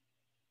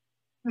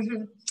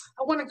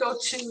 I want to go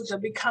to the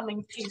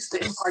becoming peace,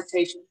 the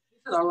impartation.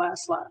 This is our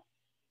last slide.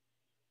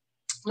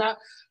 Now,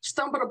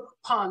 stumbled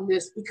upon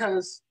this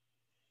because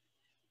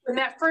in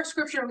that first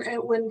scripture,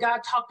 when God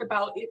talked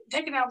about it,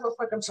 take it out real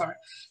quick, I'm sorry.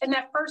 In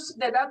that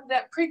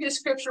previous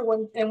scripture,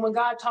 when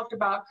God talked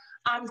about,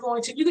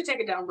 you can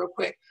take it down real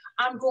quick.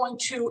 I'm going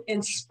to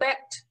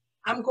inspect.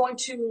 After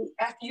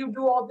you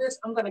do all this,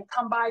 I'm going to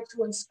come by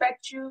to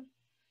inspect you.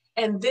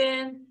 And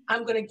then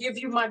I'm going to give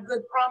you my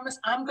good promise.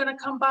 I'm going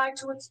to come by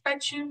to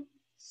inspect you.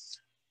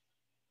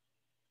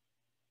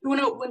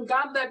 When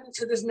God led me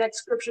to this next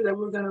scripture that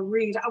we're going to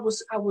read, I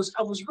was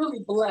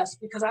really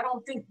blessed, because I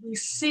don't think we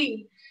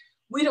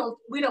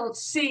don't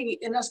see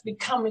in us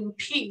becoming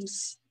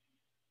peace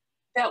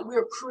that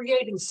we're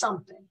creating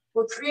something.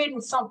 We're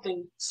creating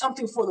something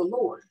for the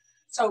Lord.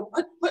 So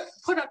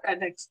put up that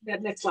next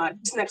slide.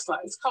 This next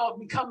slide. It's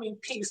called Becoming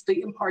Peace,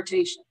 the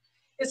Impartation.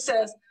 It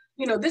says,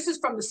 this is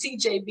from the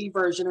CJB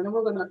version, and then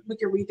we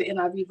can read the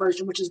NIV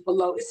version, which is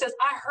below. It says,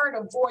 I heard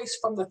a voice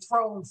from the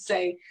throne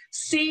say,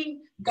 see,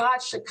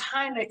 God's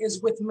Shekinah is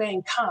with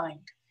mankind,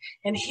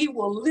 and he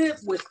will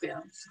live with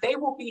them. They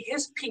will be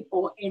his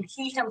people, and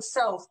he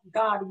himself,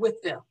 God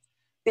with them.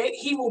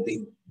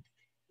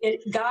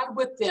 God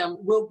with them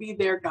will be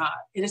their God.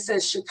 And it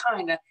says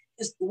Shekinah,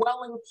 his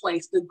dwelling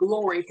place, the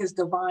glory, his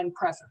divine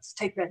presence.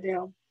 Take that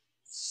down.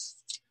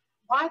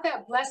 Why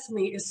that blessed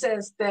me, it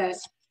says that,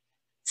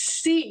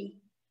 see,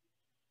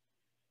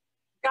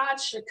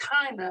 God's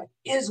Shekinah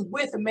is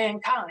with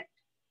mankind.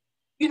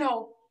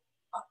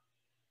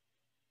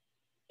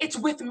 It's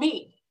with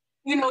me.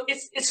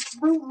 It's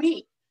through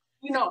me.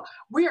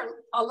 We're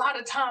a lot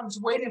of times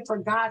waiting for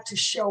God to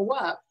show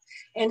up,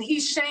 and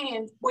he's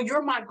saying, well,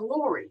 you're my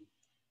glory.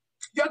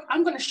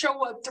 I'm going to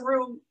show up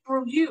through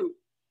you.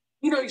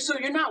 So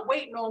you're not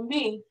waiting on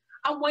me.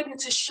 I'm waiting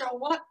to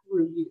show up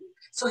through you.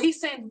 So he's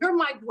saying, you're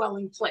my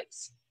dwelling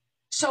place.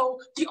 So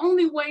the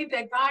only way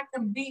that God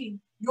can be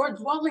your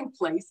dwelling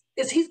place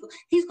is he's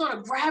going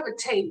to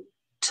gravitate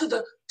to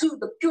the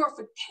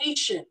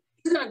purification.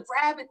 He's going to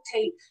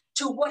gravitate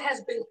to what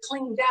has been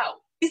cleaned out.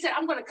 He said,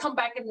 I'm going to come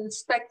back and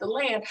inspect the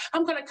land.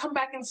 I'm going to come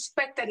back and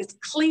inspect that it's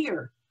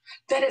clear,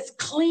 that it's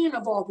clean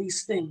of all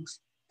these things,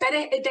 that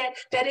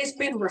it's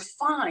been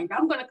refined.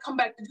 I'm going to come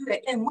back to do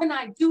that. And when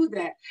I do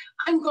that,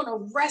 I'm going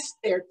to rest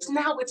there.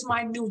 Now it's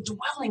my new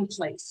dwelling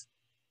place.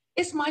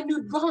 It's my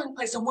new dwelling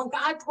place. And when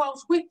God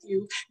dwells with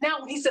you,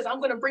 now when he says, I'm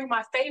going to bring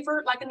my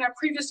favor, like in that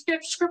previous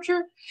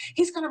scripture,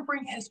 he's going to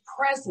bring his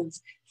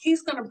presence.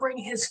 He's going to bring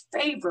his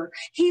favor.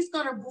 He's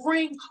going to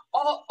bring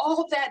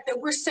all that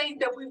we're saying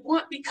that we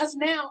want, because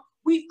now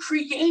we've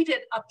created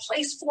a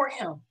place for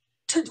him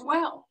to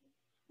dwell.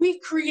 We've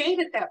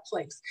created that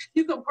place.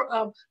 You can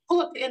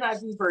pull up the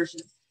NIV version,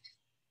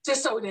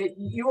 just so that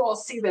you all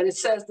see that it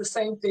says the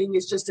same thing.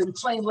 It's just in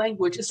plain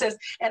language. It says,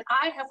 and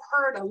I have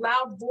heard a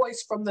loud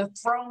voice from the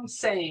throne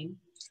saying,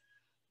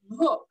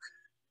 look,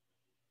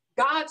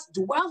 God's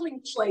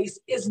dwelling place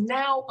is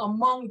now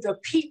among the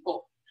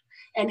people,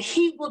 and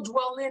he will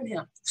dwell in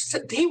him.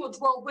 He will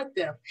dwell with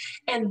them,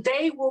 and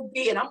they will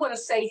be, and I'm going to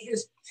say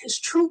his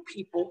true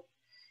people,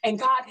 and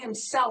God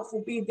himself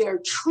will be their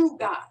true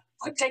God.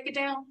 Take it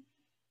down.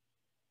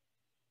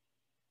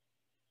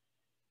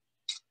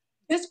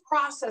 This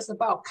process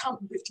about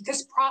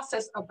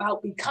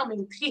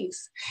becoming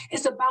peace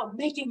is about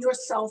making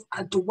yourself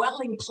a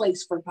dwelling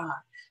place for God,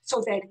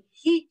 so that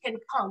he can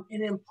come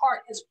and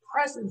impart his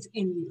presence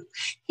in you.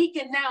 He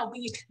can now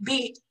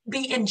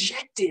be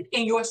injected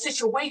in your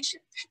situation,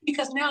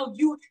 because now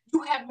you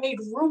have made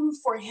room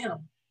for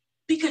him,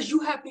 because you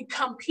have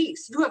become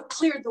peace. You have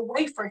cleared the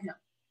way for him.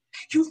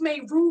 You've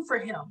made room for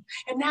him.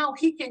 And now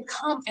he can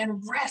come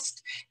and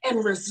rest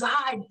and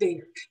reside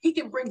there. He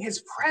can bring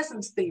his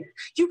presence there.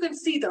 You can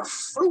see the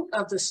fruit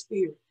of the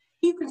Spirit.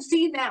 You can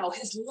see now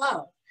his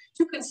love.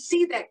 You can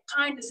see that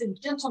kindness and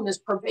gentleness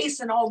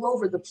pervasive all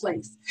over the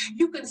place.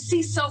 You can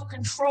see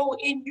self-control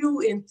in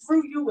you and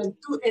through you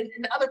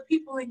and other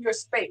people in your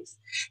space.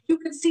 You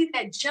can see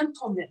that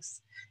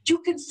gentleness. You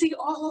can see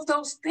all of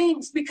those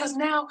things, because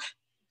now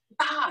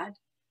God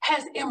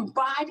has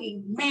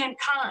embodied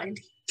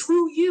mankind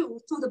through you,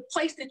 through the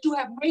place that you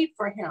have made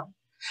for him,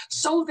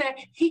 so that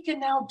he can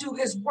now do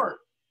his work.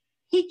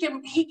 He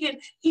can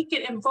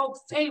invoke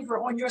favor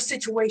on your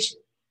situation.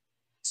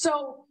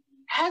 So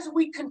as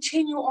we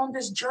continue on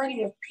this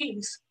journey of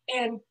peace,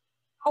 and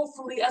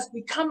hopefully us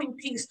becoming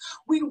peace,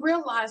 we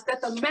realize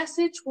that the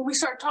message, when we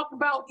start talking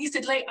about, he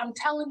said, "Lay, I'm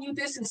telling you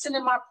this and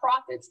sending my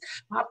prophets,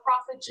 my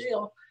prophet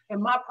Jill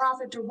and my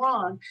prophet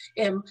Duran,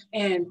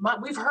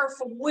 we've heard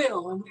from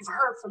Will, and we've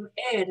heard from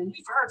Ed, and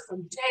we've heard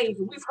from Dave,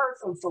 and we've heard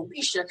from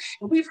Felesha,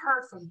 and we've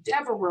heard from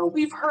Deborah.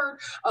 We've heard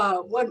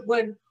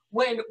when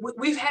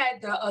we've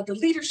had the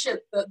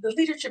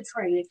leadership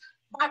training.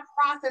 My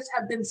prophets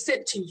have been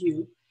sent to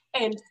you,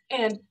 and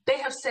they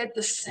have said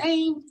the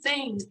same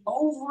thing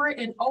over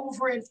and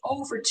over and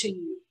over to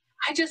you.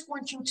 I just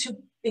want you to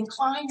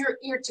incline your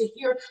ear to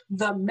hear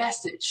the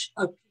message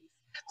of peace.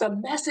 The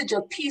message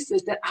of peace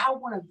is that I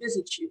want to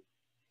visit you,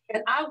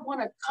 and I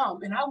want to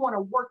come, and I want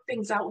to work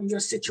things out in your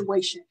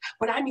situation,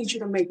 but I need you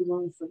to make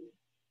room for me.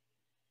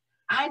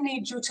 I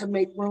need you to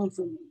make room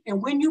for me.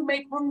 And when you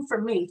make room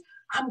for me,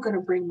 I'm going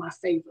to bring my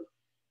favor.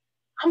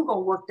 I'm going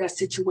to work that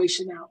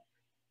situation out.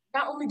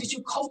 Not only did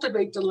you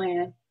cultivate the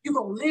land, you're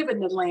going to live in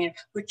the land,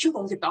 but you're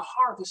going to get the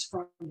harvest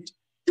from it.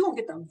 You're going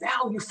to get the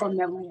value from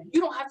that land.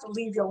 You don't have to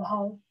leave your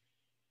home.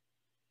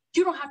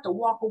 You don't have to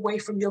walk away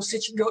from your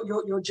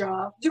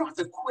job. You don't have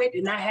to quit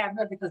and not have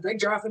nothing because they're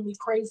driving me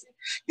crazy.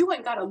 You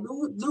ain't got to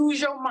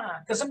lose your mind,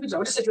 because some people say,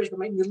 "Oh, this situation will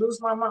make me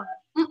lose my mind."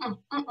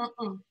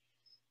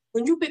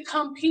 When you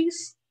become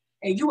peace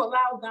and you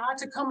allow God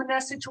to come in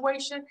that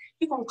situation,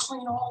 he's going to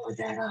clean all of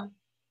that up,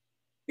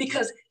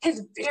 because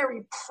his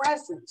very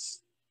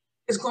presence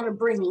is going to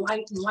bring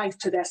light and life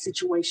to that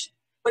situation,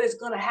 but it's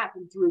going to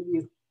happen through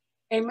you.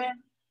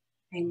 Amen.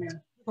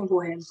 Amen. We're going to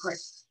go ahead and pray.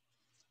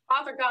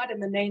 Father God, in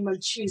the name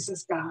of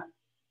Jesus, God,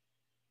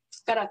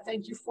 I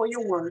thank you for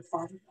your word,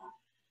 Father God.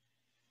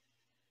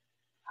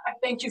 I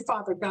thank you,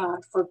 Father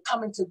God, for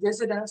coming to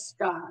visit us,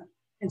 God,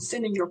 and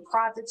sending your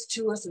prophets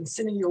to us and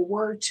sending your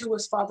word to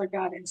us, Father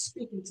God, and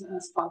speaking to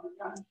us, Father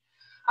God.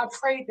 I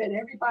pray that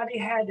everybody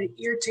had an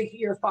ear to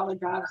hear, Father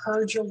God,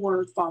 heard your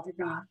word, Father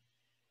God.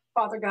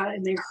 Father God,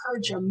 and they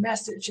heard your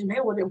message, and they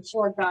would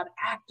implore, God,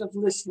 active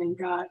listening,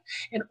 God,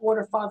 in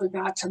order, Father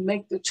God, to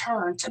make the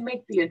turn, to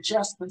make the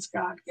adjustments,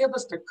 God. Give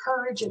us the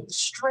courage and the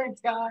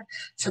strength, God,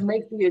 to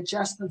make the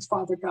adjustments,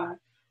 Father God.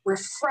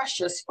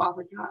 Refresh us,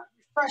 Father God.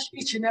 Refresh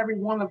each and every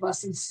one of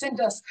us, and send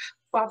us,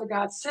 Father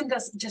God, send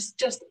us just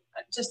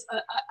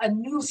a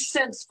new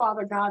sense,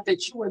 Father God,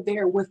 that you are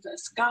there with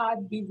us.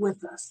 God, be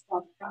with us,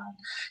 Father God.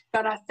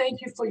 God, I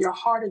thank you for your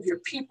heart of your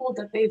people,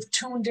 that they've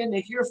tuned in to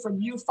hear from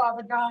you,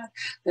 Father God,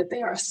 that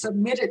they are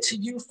submitted to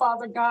you,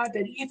 Father God,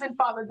 that even,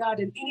 Father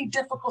God, in any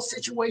difficult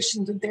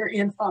situation that they're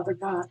in, Father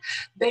God,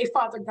 they,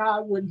 Father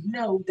God, would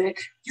know that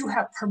you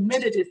have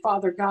permitted it,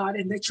 Father God,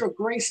 and that your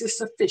grace is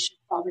sufficient,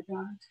 Father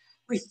God.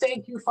 We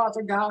thank you,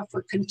 Father God,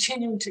 for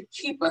continuing to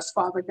keep us,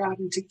 Father God,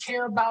 and to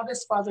care about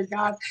us, Father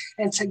God,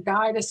 and to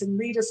guide us and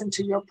lead us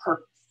into your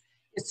purpose.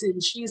 It's in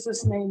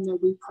Jesus' name that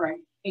we pray.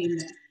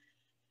 Amen.